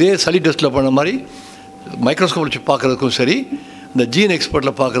வாய்ப்பு இருக்குது. இதே சளி டெஸ்ட்டில் பண்ண மாதிரி மைக்ரோஸ்கோப் வச்சு பார்க்குறதுக்கும் சரி, இந்த ஜீன்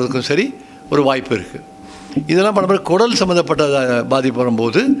எக்ஸ்பர்ட்டில் பார்க்குறதுக்கும் சரி ஒரு வாய்ப்பு இருக்குது. இதெல்லாம் பண்ணும்போது குடல் சம்மந்தப்பட்ட பாதிப்பு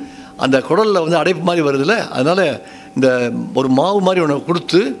வரும்போது அந்த குடலில் வந்து அடைப்பு மாதிரி வருதில்ல, அதனால் இந்த ஒரு மாவு மாதிரி ஒன்று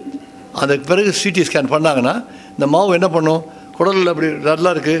கொடுத்து அதுக்கு பிறகு சிடி ஸ்கேன் பண்ணாங்கன்னா இந்த மாவு என்ன பண்ணும், குடலில் அப்படி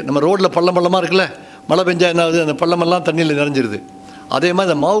நல்லா இருக்குது. நம்ம ரோட்டில் பள்ளமாக இருக்குல்ல, மழை பெஞ்சால் என்ன ஆகுது, அந்த பள்ளமெல்லாம் தண்ணியில் நிறைஞ்சிருது. அதே மாதிரி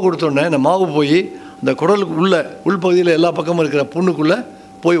இந்த மாவு கொடுத்தோடனே இந்த மாவு போய் இந்த குடலுக்கு உள்பகுதியில் எல்லா பக்கமும் இருக்கிற புண்ணுக்குள்ளே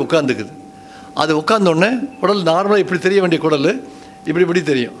போய் உட்காந்துக்குது. அது உட்காந்தோடனே குடல் நார்மலாக இப்படி தெரிய வேண்டிய குடல் இப்படி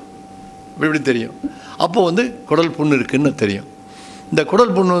தெரியும். அப்போது வந்து குடல் புண்ணு இருக்குதுன்னு தெரியும். இந்த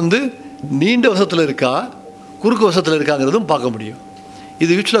குடல் புண்ணு வந்து நீண்ட வசத்தில் இருக்கா குறுக்கு வசத்தில் இருக்காங்கிறதும் பார்க்க முடியும்.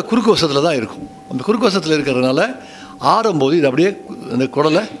 இது யூஸ்வலாக குறுக்கு வசத்தில் தான் இருக்கும். அந்த குறுக்கு வசத்தில் இருக்கிறதுனால ஆறும்போது இது அப்படியே அந்த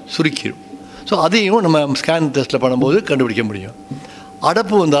குடலை சுருக்கிடும். ஸோ அதையும் நம்ம ஸ்கேன் டெஸ்ட்டில் பண்ணும்போது கண்டுபிடிக்க முடியும்.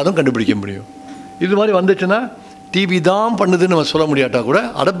 அடப்பு வந்தாலும் கண்டுபிடிக்க முடியும். இது மாதிரி வந்துச்சுன்னா டிபி தான் பண்ணுதுன்னு நம்ம சொல்ல முடியாட்டா கூட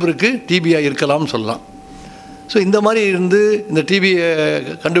அடப்பு இருக்குது, டிபியாக இருக்கலாம்னு சொல்லலாம். ஸோ இந்த மாதிரி இருந்து இந்த டிபியை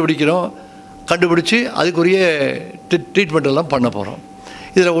கண்டுபிடிச்சி அதுக்குரிய ட்ரீட்மெண்ட் எல்லாம் பண்ண போகிறோம்.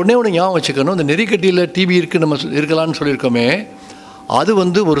 இதில் ஒன்று ஞாபகம் வச்சுக்கணும், இந்த நெறிக்கட்டியில் டிபி இருக்குது நம்ம இருக்கலாம்னு சொல்லியிருக்கோமே, அது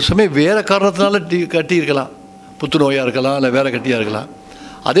வந்து ஒரு சமயம் வேறு காரணத்தினால கட்டி இருக்கலாம். புற்றுநோயாக இருக்கலாம், இல்லை வேறு கட்டியாக இருக்கலாம்.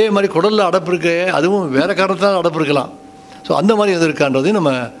 அதே மாதிரி குடலில் அடப்பு இருக்கு, அதுவும் வேறு காரணத்தினால அடப்பு இருக்கலாம். ஸோ அந்த மாதிரி எது இருக்கான்றதையும்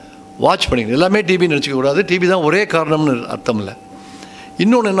நம்ம வாட்ச் பண்ணிக்கணும். எல்லாமே டிபின்னு நினச்சிக்கக்கூடாது. டிபி தான் ஒரே காரணம்னு அர்த்தம் இல்லை.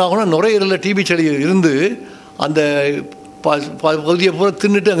 இன்னொன்று என்ன ஆகும்னா, நுரையீரலில் டிபி செடி இருந்து அந்த பகுதியை பூரா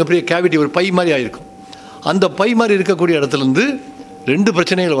தின்னுட்டு அங்கே பெரிய கேவிட்டி ஒரு பை மாதிரி ஆகிருக்கும். அந்த பை மாதிரி இருக்கக்கூடிய இடத்துலேருந்து 2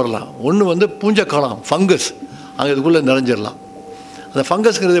 பிரச்சனைகள் வரலாம். ஒன்று வந்து பூஞ்சக்காலம் ஃபங்கஸ் அங்கே இதுக்குள்ளே நிறைஞ்சிடலாம். அந்த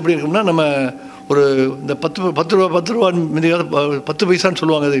ஃபங்கஸ்ங்கிறது எப்படி இருக்கும்னா, நம்ம ஒரு இந்த 10 ரூபா மிக 10 பைசான்னு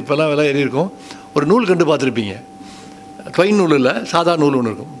சொல்லுவாங்க. அது இப்போல்லாம் விலை ஏறி இருக்கும். ஒரு நூல் கண்டு பார்த்துருப்பீங்க. ட்வைன் நூல் இல்லை, சாதா நூல்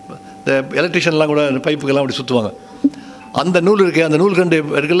ஒன்று இருக்கும். இந்த எலக்ட்ரிஷியன்லாம் கூட அந்த பைப்புக்கெல்லாம் அப்படி சுற்றுவாங்க. அந்த நூல் இருக்குது, அந்த நூல் கண்டு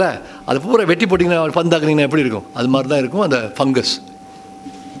இருக்குல்ல, அது பூரா வெட்டி போட்டிங்கன்னா பந்தாக்குனீங்கன்னா எப்படி இருக்கும், அது மாதிரி தான் இருக்கும் அந்த ஃபங்கஸ்.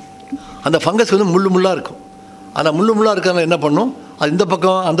 அந்த ஃபங்கஸ் வந்து முள்ளாக இருக்கும். ஆனால் முள்ளாக இருக்கிறதுனால என்ன பண்ணும், அது இந்த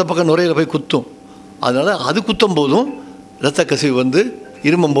பக்கம் அந்த பக்கம் நுரையில் போய் குத்தும். அதனால் அது குத்தும் போதும் இரத்த கசிவு வந்து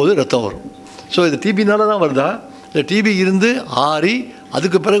இருமும்போது ரத்தம் வரும். ஸோ இது டிபினால தான் வருதா, இல்லை டிபி இருந்து ஆறி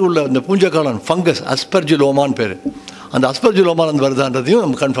அதுக்கு பிறகு உள்ள அந்த பூஞ்சக்காளான் ஃபங்கஸ் அஸ்பெர்ஜுலோமான்னு பேர், அந்த அஸ்பெர்ஜுலோமான் வருதான்றதையும்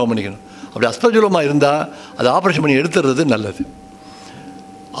நம்ம கன்ஃபார்ம் பண்ணிக்கணும். அப்படி அஸ்பெர்ஜுலோமா இருந்தால் அதை ஆப்ரேஷன் பண்ணி எடுத்துடுறது நல்லது.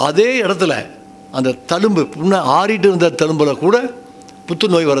 அதே இடத்துல அந்த தழும்பு ஆறிட்டு இருந்த தழும்பில் கூட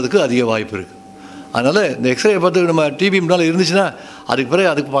புற்றுநோய் வர்றதுக்கு அதிக வாய்ப்பு இருக்குது. அதனால் இந்த எக்ஸ்ரே பார்த்து நம்ம டிபி முன்னால் இருந்துச்சுன்னா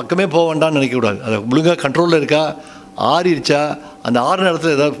அதுக்கு பக்கமே போக வேண்டாம்னு நினைக்கக்கூடாது. அதை ஒழுங்காக கண்ட்ரோலில் இருக்கா, ஆறிடுச்சா, அந்த ஆறு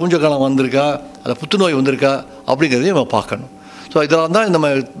இடத்துல ஏதாவது பூஞ்சக்காலம் வந்திருக்கா, அதில் புற்றுநோய் வந்திருக்கா அப்படிங்கிறதையும் நம்ம பார்க்கணும். ஸோ இதெல்லாம் தான் நம்ம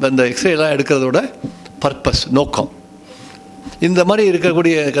இந்த எக்ஸ்ரேலாம் எடுக்கிறதோட பர்பஸ், நோக்கம். இந்த மாதிரி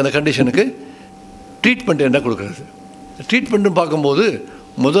இருக்கக்கூடிய அந்த கண்டிஷனுக்கு ட்ரீட்மெண்ட் என்ன கொடுக்குறது. ட்ரீட்மெண்ட்டுன்னு பார்க்கும்போது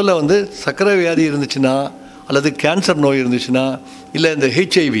முதல்ல வந்து சர்க்கரை வியாதி இருந்துச்சுன்னா, அல்லது கேன்சர் நோய் இருந்துச்சுன்னா, இல்லை இந்த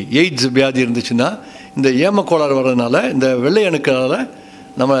ஹெச்ஐவி எய்ட்ஸ் வியாதி இருந்துச்சுன்னா, இந்த ஏமக்கோளாறு வர்றதுனால இந்த வெள்ளை அணுக்களால்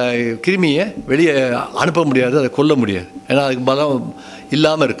நம்ம கிருமியை வெளியே அனுப்ப முடியாது, அதை கொல்ல முடியாது. ஏன்னா அதுக்கு பலம்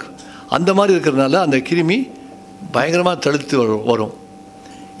இல்லாமல் இருக்குது. அந்த மாதிரி இருக்கிறதுனால அந்த கிருமி பயங்கரமாக தடுத்து வரும்.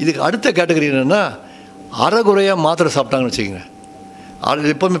 இதுக்கு அடுத்த கேட்டகரி என்னென்னா, அரைகுறையாக மாத்திரை சாப்பிட்டாங்கன்னு வச்சுக்கோங்க.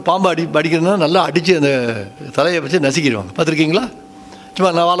 எப்போவுமே பாம்பு அடிக்கிறதுனா நல்லா அடித்து அந்த தலையை வச்சு நசுக்கிடுவாங்க, பார்த்துருக்கீங்களா? சும்மா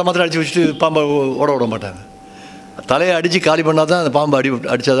நான் வாழை மாத்திரை அடித்து வச்சுட்டு பாம்பை ஓட விட மாட்டாங்க. தலையை அடித்து காலி பண்ணால் தான் அந்த பாம்பு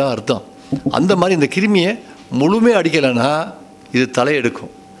அடித்தா தான் அர்த்தம். அந்த மாதிரி இந்த கிருமியை முழுமையாக அடிக்கலைன்னா இது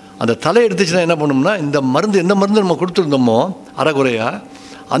தலையெடுக்கும். அந்த தலை எடுத்துச்சுன்னா என்ன பண்ணோம்னா, இந்த மருந்து எந்த மருந்து நம்ம கொடுத்துருந்தோமோ அரைகுறையாக,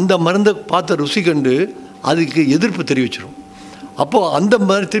 அந்த மருந்தை பார்த்த ருசி கண்டு அதுக்கு எதிர்ப்பு தெரிவிச்சிடும். அப்போது அந்த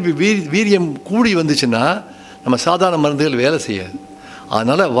மருந்து திருப்பி வீரியம் கூடி வந்துச்சுன்னா நம்ம சாதாரண மருந்துகள் வேலை செய்யாது.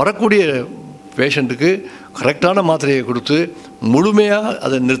 அதனால் வரக்கூடிய பேஷண்ட்டுக்கு கரெக்டான மாத்திரையை கொடுத்து முழுமையாக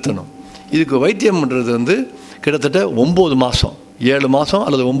அதை நிறுத்தணும். இதுக்கு வைத்தியம் பண்ணுறது வந்து கிட்டத்தட்ட 9 மாதம், 7 மாதம்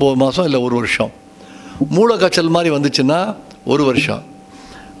அல்லது 9 மாதம் இல்லை 1 வருஷம். மூளைக்காய்ச்சல் மாதிரி வந்துச்சுன்னா 1 வருஷம்,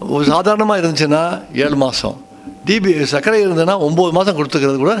 சாதாரணமாக இருந்துச்சுன்னா 7 மாதம், டிபி சர்க்கரை இருந்ததுன்னா 9 மாதம்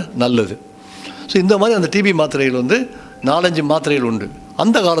கொடுத்துக்கிறது கூட நல்லது. ஸோ இந்த மாதிரி அந்த டிபி மாத்திரைகள் வந்து 4-5 மாத்திரைகள் உண்டு.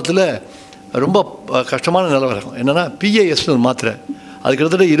 அந்த காலத்தில் ரொம்ப கஷ்டமான நிலவரம் என்னென்னா பிஏஎஸ்னு ஒரு மாத்திரை, அது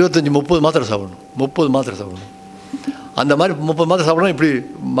கிட்டத்தட்ட 25-30 மாத்திரை சாப்பிடணும், 30 மாத்திரை சாப்பிடணும். அந்த மாதிரி 30 மாத்திரை சாப்பிடணும். இப்படி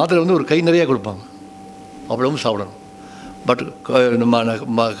மாத்திரை வந்து ஒரு கை நிறையா கொடுப்பாங்க, அவ்வளவும் சாப்பிடணும். பட் நம்ம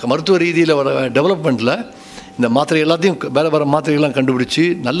மருத்துவ ரீதியில் வர டெவலப்மெண்ட்டில் இந்த மாத்திரை எல்லாத்தையும் வேறு மாத்திரைகள்லாம் கண்டுபிடிச்சி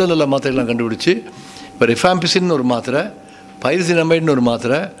நல்ல மாத்திரைகள்லாம் கண்டுபிடிச்சி இப்போ ரிஃபாம்பிசின்னு ஒரு மாத்திரை, பைரிசினமைடுன்னு ஒரு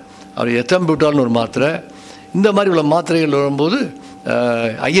மாத்திரை, அப்புறம் எத்தம்பியூட்டால்னு ஒரு மாத்திரை, இந்த மாதிரி உள்ள மாத்திரைகள் வரும்போது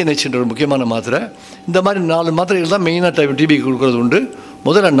ஐஎன்ஹெச்ன்ற ஒரு முக்கியமான மாத்திரை. இந்த மாதிரி 4 மாத்திரைகள் தான் மெயினாக டிபி கொடுக்குறது உண்டு.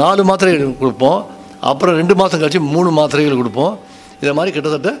 முதல்ல 4 மாத்திரைகள் கொடுப்போம், அப்புறம் 2 மாதம் கழிச்சு 3 மாத்திரைகள் கொடுப்போம். இதை மாதிரி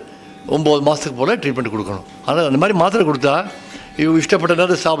கிட்டத்தட்ட 9 மாதத்துக்கு போல் ட்ரீட்மெண்ட் கொடுக்கணும். ஆனால் அந்த மாதிரி மாத்திரை கொடுத்தா இஷ்டப்பட்ட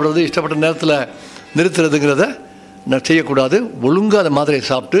நேரத்தில் சாப்பிட்றது, இஷ்டப்பட்ட நேரத்தில் நிறுத்துறதுங்கிறத செய்யக்கூடாது. ஒழுங்காக அந்த மாத்திரையை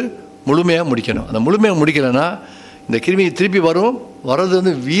சாப்பிட்டு முழுமையாக முடிக்கணும். அந்த முழுமையாக முடிக்கலைன்னா இந்த கிருமி திருப்பி வரும், வர்றது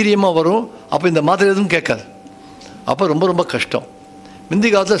வந்து வீரியமாக வரும். அப்போ இந்த மாத்திரை எதுவும் கேட்காது. அப்போ ரொம்ப கஷ்டம். முந்தி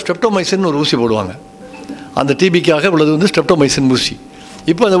காலத்தில் ஸ்ட்ரெப்டோமைசின் ஒரு ஊசி போடுவாங்க. அந்த டிபிக்காக உள்ளது வந்து ஸ்ட்ரெப்டோமைசின் ஊசி.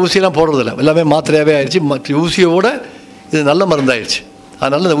 இப்போ அந்த ஊசியெல்லாம் போடுறதில்ல, எல்லாமே மாத்திரையாகவே ஆயிடுச்சு. ஊசியோட இது நல்ல மருந்தாயிடுச்சு.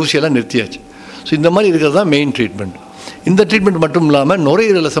 அதனால் இந்த ஊசியெல்லாம் நிறுத்தியாச்சு. ஸோ இந்த மாதிரி இருக்கிறது தான் மெயின் ட்ரீட்மெண்ட். இந்த ட்ரீட்மெண்ட் மட்டும் இல்லாமல்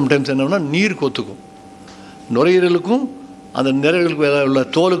நுரையீரலில் சம்டைம்ஸ் என்னன்னா நீர் கோத்துக்கும். நுரையீரலுக்கும் அந்த நுரையீரலுக்கு உள்ள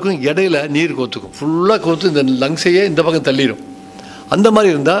தோலுக்கும் இடையில நீர் கோத்துக்கும். ஃபுல்லாக கோத்து இந்த லங்ஸையே இந்த பக்கம் தள்ளிடும். அந்த மாதிரி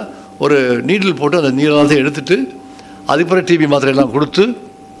இருந்தால் ஒரு நீடில் போட்டு அந்த நீரெல்லாம் எடுத்துட்டு அதுக்கப்புறம் டிபி மாத்திரையெல்லாம் கொடுத்து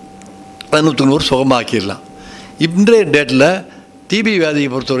 100% சுகமாக்கிடலாம். இன்றைய டேட்டில் டிபி வியாதியை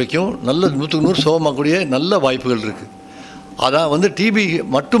பொறுத்த வரைக்கும் நல்ல 100% சுகமாக்கக்கூடிய நல்ல வாய்ப்புகள் இருக்குது. அதான் வந்து டிபி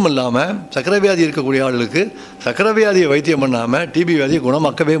மட்டும் இல்லாமல் சர்க்கரை வியாதி இருக்கக்கூடிய ஆளுகளுக்கு சர்க்கரை வியாதியை வைத்தியம் பண்ணாமல் டிபி வியாதியை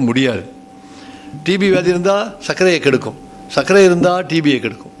குணமாக்கவே முடியாது. டிபி வியாதி இருந்தால் சர்க்கரையை கெடுக்கும், சர்க்கரை இருந்தால் டிபியை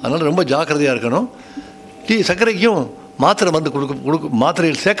கெடுக்கும். அதனால் ரொம்ப ஜாக்கிரதையாக இருக்கணும். சர்க்கரைக்கும் மாத்திரை மருந்து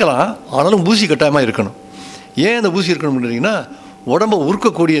மாத்திரைகள் சேர்க்கலாம், ஆனாலும் ஊசி கட்டாயமாக இருக்கணும். ஏன் அந்த ஊசி இருக்கணும் அப்படின்னா உடம்பை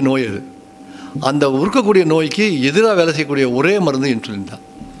உருக்கக்கூடிய நோய் அது. அந்த உருக்கக்கூடிய நோய்க்கு எதிராக வேலை செய்யக்கூடிய ஒரே மருந்து இன்சுலின் தான்.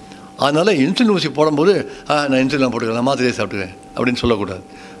 அதனால் இன்சுலின் ஊசி போடும்போது நான் இன்சுலின் போட்டுக்கிறேன், மாத்திரையை சாப்பிட்டுக்கிறேன் அப்படின்னு சொல்லக்கூடாது.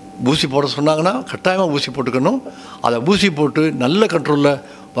 ஊசி போட சொன்னாங்கன்னா கட்டாயமாக ஊசி போட்டுக்கணும். அதை ஊசி போட்டு நல்ல கண்ட்ரோலில்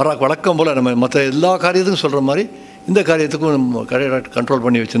வழக்கம் போல் நம்ம மற்ற எல்லா காரியத்துக்கும் சொல்கிற மாதிரி இந்த காரியத்துக்கும் நம்ம கண்ட்ரோல்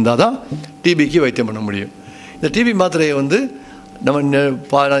பண்ணி வச்சுருந்தா தான் டிபிக்கு வைத்தியம் பண்ண முடியும். இந்த டிபி மாத்திரையை வந்து நம்ம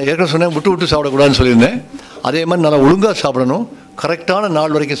நான் ஏற்கனவே சொன்னேன், விட்டு சாப்பிடக்கூடாதுன்னு சொல்லியிருந்தேன். அதே மாதிரி நல்லா ஒழுங்காக சாப்பிடணும், கரெக்டான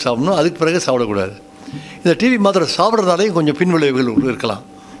நாள் வரைக்கும் சாப்பிடணும், அதுக்கு பிறகு சாப்பிடக்கூடாது. இந்த டிபி மாத்திரை சாப்பிட்றதுனாலையும் கொஞ்சம் பின்விளைவுகள் இருக்கலாம்.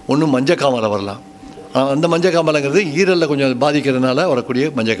 ஒன்றும் மஞ்சக்காமலை வரலாம். அந்த மஞ்சக்காமலைங்கிறது ஈரலில் கொஞ்சம் பாதிக்கிறதுனால வரக்கூடிய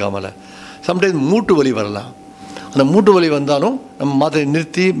மஞ்சக்காமலை. சம்டைம்ஸ் மூட்டு வலி வரலாம். அந்த மூட்டு வலி வந்தாலும் நம்ம மாத்திரையை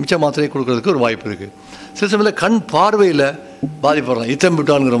நிறுத்தி மிச்ச மாத்திரையை கொடுக்கறதுக்கு ஒரு வாய்ப்பு இருக்குது. சில சமயத்தில் கண் பார்வையில் பாதிப்பு வரலாம்.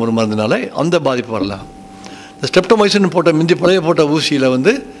 இத்தம்பியூட்டான்ங்கிற ஒரு மருந்துனால அந்த பாதிப்பு வரலாம். இந்த ஸ்ட்ரெப்டோமைசின் போட்ட பழைய போட்ட ஊசியில்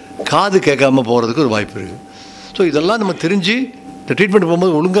வந்து காது கேட்காம போகிறதுக்கு ஒரு வாய்ப்பு இருக்குது. ஸோ இதெல்லாம் நம்ம தெரிஞ்சு இந்த ட்ரீட்மெண்ட்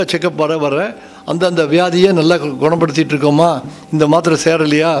போகும்போது ஒழுங்காக செக்கப் வர அந்த வியாதியை நல்லா குணப்படுத்திகிட்டு இருக்கோமா, இந்த மாத்திரை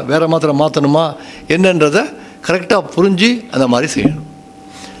சேரலையா, வேறு மாத்திரை மாற்றணுமா என்னன்றதை கரெக்டாக புரிஞ்சு அந்த மாதிரி செய்யணும்.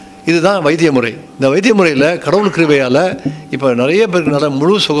 இதுதான் வைத்திய முறை. இந்த வைத்திய முறையில் கடவுள் கிருபையால் இப்போ நிறைய பேருக்கு நல்லா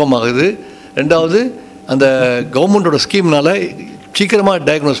முழு சுகமாகுது. ரெண்டாவது அந்த கவர்மெண்ட்டோட ஸ்கீம்னால் சீக்கிரமாக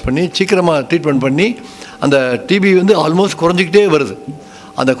டயக்னோஸ் பண்ணி சீக்கிரமாக ட்ரீட்மெண்ட் பண்ணி அந்த டிபி வந்து ஆல்மோஸ்ட் குறைஞ்சிக்கிட்டே வருது.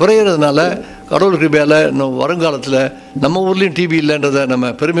 அந்த குறையிறதுனால கடவுள் கிருபையால் இன்னும் வருங்காலத்தில் நம்ம ஊர்லேயும் டிபி இல்லைன்றதை நம்ம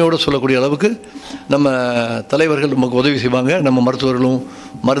பெருமையோடு சொல்லக்கூடிய அளவுக்கு நம்ம தலைவர்கள் நமக்கு உதவி செய்வாங்க, நம்ம மருத்துவர்களும்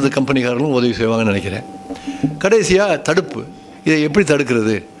மருந்து கம்பெனிக்காரர்களும் உதவி செய்வாங்கன்னு நினைக்கிறேன். கடைசியாக தடுப்பு. இதை எப்படி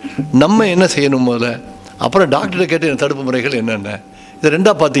தடுக்கிறது, நம்ம என்ன செய்யணும் முதல்ல, அப்புறம் டாக்டரை கேட்டு தடுப்பு முறைகள் என்னென்ன. இதை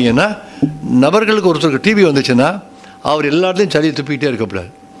ரெண்டாக பார்த்தீங்கன்னா, நபர்களுக்கு ஒருத்தருக்கு டிபி வந்துச்சுன்னா அவர் எல்லாத்துலேயும் சளியை துப்பிக்கிட்டே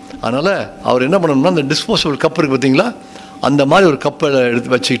இருக்கக்கூடாது. அதனால் அவர் என்ன பண்ணணும்னா, அந்த டிஸ்போசபிள் கப் இருக்குது பார்த்தீங்களா, அந்த மாதிரி ஒரு கப்பை எடுத்து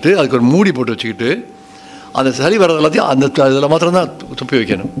வச்சுக்கிட்டு அதுக்கு ஒரு மூடி போட்டு வச்சுக்கிட்டு அந்த சளி வர்றது எல்லாத்தையும் அந்த இதில் மாத்திரம்தான் துப்பி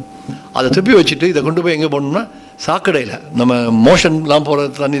வைக்கணும். அதை துப்பி வச்சுட்டு இதை கொண்டு போய் எங்கே போடணும்னா சாக்கடையில், நம்ம மோஷன்லாம் போகிற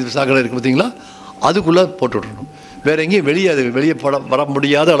தண்ணி சாக்கடை இருக்குது பார்த்தீங்களா, அதுக்குள்ளே போட்டு விட்றணும். வேறு எங்கேயும் வெளியே வர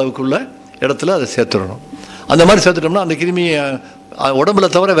முடியாத அளவுக்குள்ள இடத்துல அதை சேர்த்துடணும். அந்த மாதிரி சேர்த்துட்டோம்னா அந்த கிருமியை உடம்புல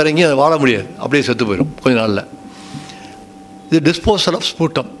தவிர வேறு எங்கேயும் அதை வாழ முடியாது, அப்படியே செத்து போயிடும் கொஞ்ச நாளில். இது டிஸ்போசல் ஆஃப்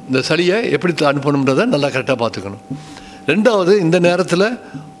ஸ்பூட்டம். இந்த சளியை எப்படி அனுப்பணுன்றதை நல்லா கரெக்டாக பார்த்துக்கணும். ரெண்டாவது, இந்த நேரத்தில்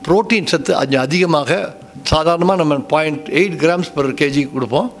புரோட்டீன் சத்து அதிகமாக சாதாரணமாக நம்ம 0.8 grams per kg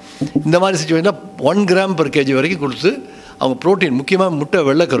கொடுப்போம். இந்த மாதிரி சிச்சுவேஷனில் 1 gram per kg வரைக்கும் கொடுத்து அவங்க புரோட்டீன், முக்கியமாக முட்டை,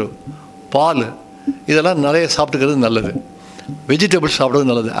 வெள்ளைக்கரு, பால் இதெல்லாம் நிறைய சாப்பிட்டுக்கிறது நல்லது. வெஜிடபிள்ஸ் சாப்பிட்றது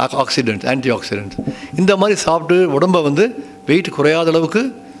நல்லது. ஆக்சிடென்ட்ஸ், ஆன்டி ஆக்சிடென்ட்ஸ் இந்த மாதிரி சாப்பிட்டு உடம்பை வந்து வெயிட் குறையாத அளவுக்கு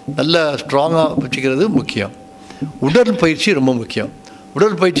நல்லா ஸ்ட்ராங்காக வச்சுக்கிறது முக்கியம். உடற்பயிற்சி ரொம்ப முக்கியம்.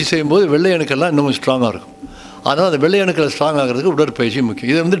 உடற்பயிற்சி செய்யும்போது வெள்ளை அணுக்கள்லாம் இன்னும் ஸ்ட்ராங்காக இருக்கும். அதனால் அந்த வெள்ளை அணுக்கள் ஸ்ட்ராங் ஆகிறதுக்கு உடற்பயிற்சி முக்கியம்.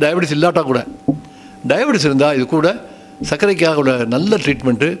 இது வந்து டயபெட்டிஸ் இல்லாட்டா கூட, டயபெட்டிஸ் இருந்தால் இது கூட சர்க்கரைக்காக உள்ள நல்ல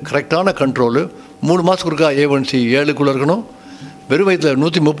ட்ரீட்மெண்ட்டு, கரெக்டான கண்ட்ரோலு. 3 மாதத்துக்கு இருக்கா A1C 7க்குள்ளே இருக்கணும், வெறும் வயிற்றில்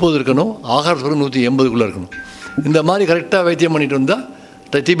 130 இருக்கணும், ஆகாரத்துக்கு 180க்குள்ளே இருக்கணும். இந்த மாதிரி கரெக்டாக வைத்தியம் பண்ணிட்டு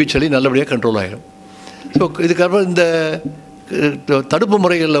வந்தால் டிபி சளி நல்லபடியாக கண்ட்ரோல் ஆகிடும். ஸோ இதுக்கப்புறம் இந்த தடுப்பு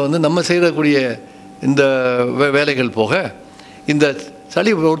முறைகளில் வந்து நம்ம செய்யக்கூடிய இந்த வேலைகள் போக, இந்த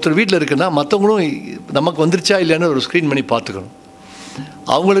சளி ஒருத்தர் வீட்டில் இருக்குன்னா மற்றவங்களும் நமக்கு வந்துருச்சா இல்லைன்னு ஒரு ஸ்க்ரீன் பண்ணி பார்த்துக்கணும்.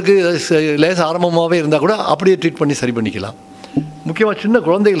 அவங்களுக்கு லேசாக ஆரம்பமாகவே இருந்தால் கூட அப்படியே ட்ரீட் பண்ணி சரி பண்ணிக்கலாம். முக்கியமாக சின்ன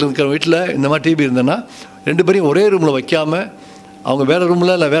குழந்தைகள் இருக்கிற வீட்டில் இந்த மாதிரி டிபி இருந்ததுன்னா 2 பேரையும் ஒரே ரூமில் வைக்காமல் அவங்க வேறு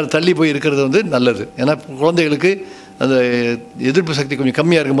ரூமில் இல்லை வேறு தள்ளி போய் இருக்கிறது வந்து நல்லது. ஏன்னா குழந்தைகளுக்கு அந்த எதிர்ப்பு சக்தி கொஞ்சம்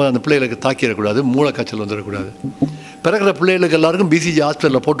கம்மியாக இருக்கும்போது அந்த பிள்ளைகளுக்கு தாக்கிடக்கூடாது, மூளை காய்ச்சல் வந்துடக்கூடாது. பிறகுற பிள்ளைகளுக்கு எல்லாருக்கும் பிசிஜி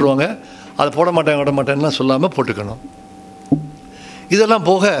ஹாஸ்பிட்டலில் போட்டுருவாங்க. அதை போட மாட்டேன் விட மாட்டேன்லாம் சொல்லாமல் போட்டுக்கணும். இதெல்லாம்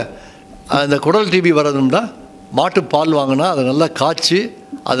போக அந்த குடல் டிபி வரணும்னா மாட்டு பால் வாங்கினா அதை நல்லா காய்ச்சி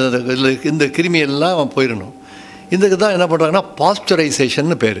அது இதில் இந்த கிருமியெல்லாம் போயிடணும். இதுக்கு தான் என்ன பண்ணுறாங்கன்னா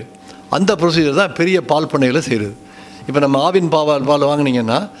பாஸ்டரைசேஷன் பேர். அந்த ப்ரொசீஜர் தான் பெரிய பால் பண்ணையில் செய்கிறது. இப்போ நம்ம ஆவின் பால்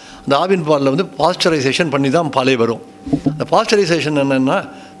வாங்கினீங்கன்னா அந்த ஆவின் பாலில் வந்து பாஸ்டரைசேஷன் பண்ணி தான் பாலே வரும். அந்த பாஸ்டரைசேஷன் என்னென்னா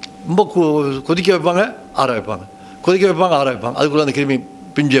ரொம்ப கொதிக்க வைப்பாங்க, ஆற வைப்பாங்க, கொதிக்க வைப்பாங்க, ஆற வைப்பாங்க. அதுக்குள்ளே அந்த கிருமி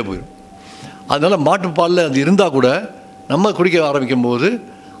பிஞ்சே போயிடும். அதனால் மாட்டுப்பாலில் அது இருந்தால் கூட நம்ம குடிக்க ஆரம்பிக்கும் போது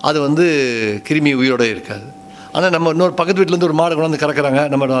அது வந்து கிருமி உயிரோடு இருக்காது. ஆனால் நம்ம இன்னொரு பக்கத்து வீட்டிலேருந்து ஒரு மாடு கொண்டாந்து கறக்கிறாங்க,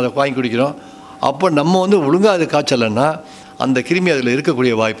 நம்ம அதை வாங்கி குடிக்கிறோம். அப்போ நம்ம வந்து ஒழுங்காக அது காய்ச்சலைன்னா அந்த கிருமி அதில்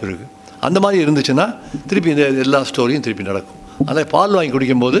இருக்கக்கூடிய வாய்ப்பு இருக்குது. அந்த மாதிரி இருந்துச்சுன்னா திருப்பி இந்த எல்லா ஸ்டோரியும் திருப்பி நடக்கும். அதனால் பால் வாங்கி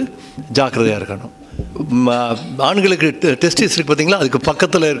குடிக்கும்போது ஜாக்கிரதையாக இருக்கணும். ஆண்களுக்கு டெஸ்டிஸ் இருக்குது பார்த்தீங்களா, அதுக்கு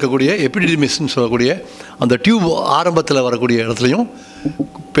பக்கத்தில் இருக்கக்கூடிய எபிடிமிஸ்ன்னு சொல்லக்கூடிய அந்த டியூப் ஆரம்பத்தில் வரக்கூடிய இடத்துலையும்,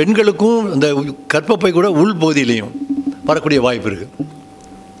 பெண்களுக்கும் அந்த கர்ப்பப்பை கூட உள் பகுதியிலையும் வரக்கூடிய வாய்ப்பு இருக்குது.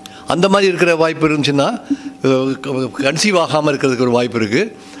 அந்த மாதிரி இருக்கிற வாய்ப்பு இருந்துச்சுன்னா கன்சீவ் ஆகாமல் இருக்கிறதுக்கு ஒரு வாய்ப்பு இருக்குது.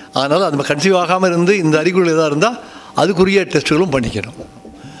 அதனால் அந்த கன்சீவ் ஆகாமல் இருந்து இந்த அறிகுறிகள் எதாக இருந்தால் அதுக்குரிய டெஸ்ட்டுகளும் பண்ணிக்கணும்.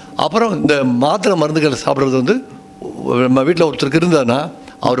 அப்புறம் இந்த மாத்திரை மருந்துகள் சாப்பிட்றது வந்து நம்ம வீட்டில் ஒருத்தருக்கு இருந்தான்னா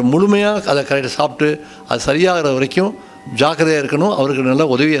அவர் முழுமையாக அதை கரெக்டாக சாப்பிட்டு அது சரியாகிற வரைக்கும் ஜாக்கிரதையாக இருக்கணும். அவருக்கு நல்லா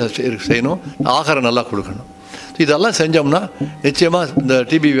உதவியாக செய்யணும், ஆகாரம் நல்லா கொடுக்கணும். இதெல்லாம் செஞ்சோம்னா நிச்சயமாக இந்த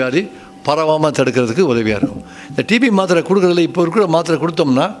டிபி வியாதி பரவாமல் தடுக்கிறதுக்கு உதவியாக இருக்கும். இந்த டிபி மாத்திரை கொடுக்குறதுல இப்போ இருக்கிற மாத்திரை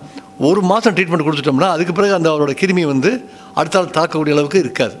கொடுத்தோம்னா 1 மாதம் ட்ரீட்மெண்ட் கொடுத்துட்டோம்னா அதுக்கு பிறகு அந்த அவரோட கிருமி வந்து அடுத்த ஆள் தாக்கக்கூடிய அளவுக்கு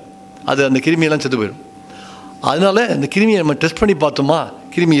இருக்காது. அது அந்த கிருமியெல்லாம் செத்து போயிடும். அதனால் அந்த கிருமியை நம்ம டெஸ்ட் பண்ணி பார்த்தோமா,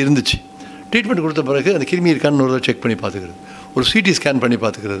 கிருமி இருந்துச்சு, ட்ரீட்மெண்ட் கொடுத்த பிறகு அந்த கிருமி இருக்கான்னு ஒரு செக் பண்ணி பார்த்துக்கிறது, ஒரு சிடி ஸ்கேன் பண்ணி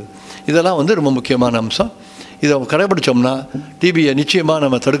பார்த்துக்கிறது, இதெல்லாம் வந்து ரொம்ப முக்கியமான அம்சம். இதை கடைபிடிச்சோம்னா டிபியை நிச்சயமாக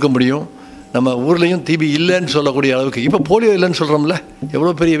நம்ம தடுக்க முடியும். நம்ம ஊர்லேயும் டிபி இல்லைன்னு சொல்லக்கூடிய அளவுக்கு, இப்போ போலியோ இல்லைன்னு சொல்கிறோம்ல,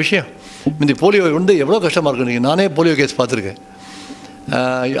 எவ்வளோ பெரிய விஷயம். இந்த போலியோ வந்து எவ்வளோ கஷ்டமாக இருக்கும். நீங்கள் நானே போலியோ கேஸ் பார்த்துருக்கேன்.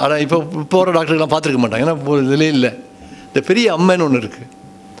 ஆனால் இப்போ வர டாக்டர்லாம் பார்த்துருக்க மாட்டாங்க, ஏன்னா இதிலே இல்லை. இந்த பெரிய அம்மைன்னு ஒன்று இருக்குது.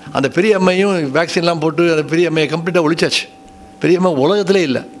 அந்த பெரிய அம்மையும் வேக்சின்லாம் போட்டு அந்த பெரிய அம்மையை கம்ப்ளீட்டாக ஒழிச்சாச்சு. பெரிய அம்மை உலகத்திலே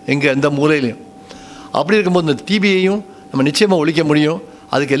இல்லை, எங்கே எந்த மூலையிலையும். அப்படி இருக்கும்போது இந்த டிபியையும் நம்ம நிச்சயமாக ஒழிக்க முடியும்.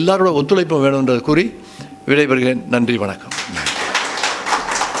 அதுக்கு எல்லாரோட ஒத்துழைப்பும் வேணுன்றதை கூறி விடைபெறுகிறேன். நன்றி, வணக்கம்.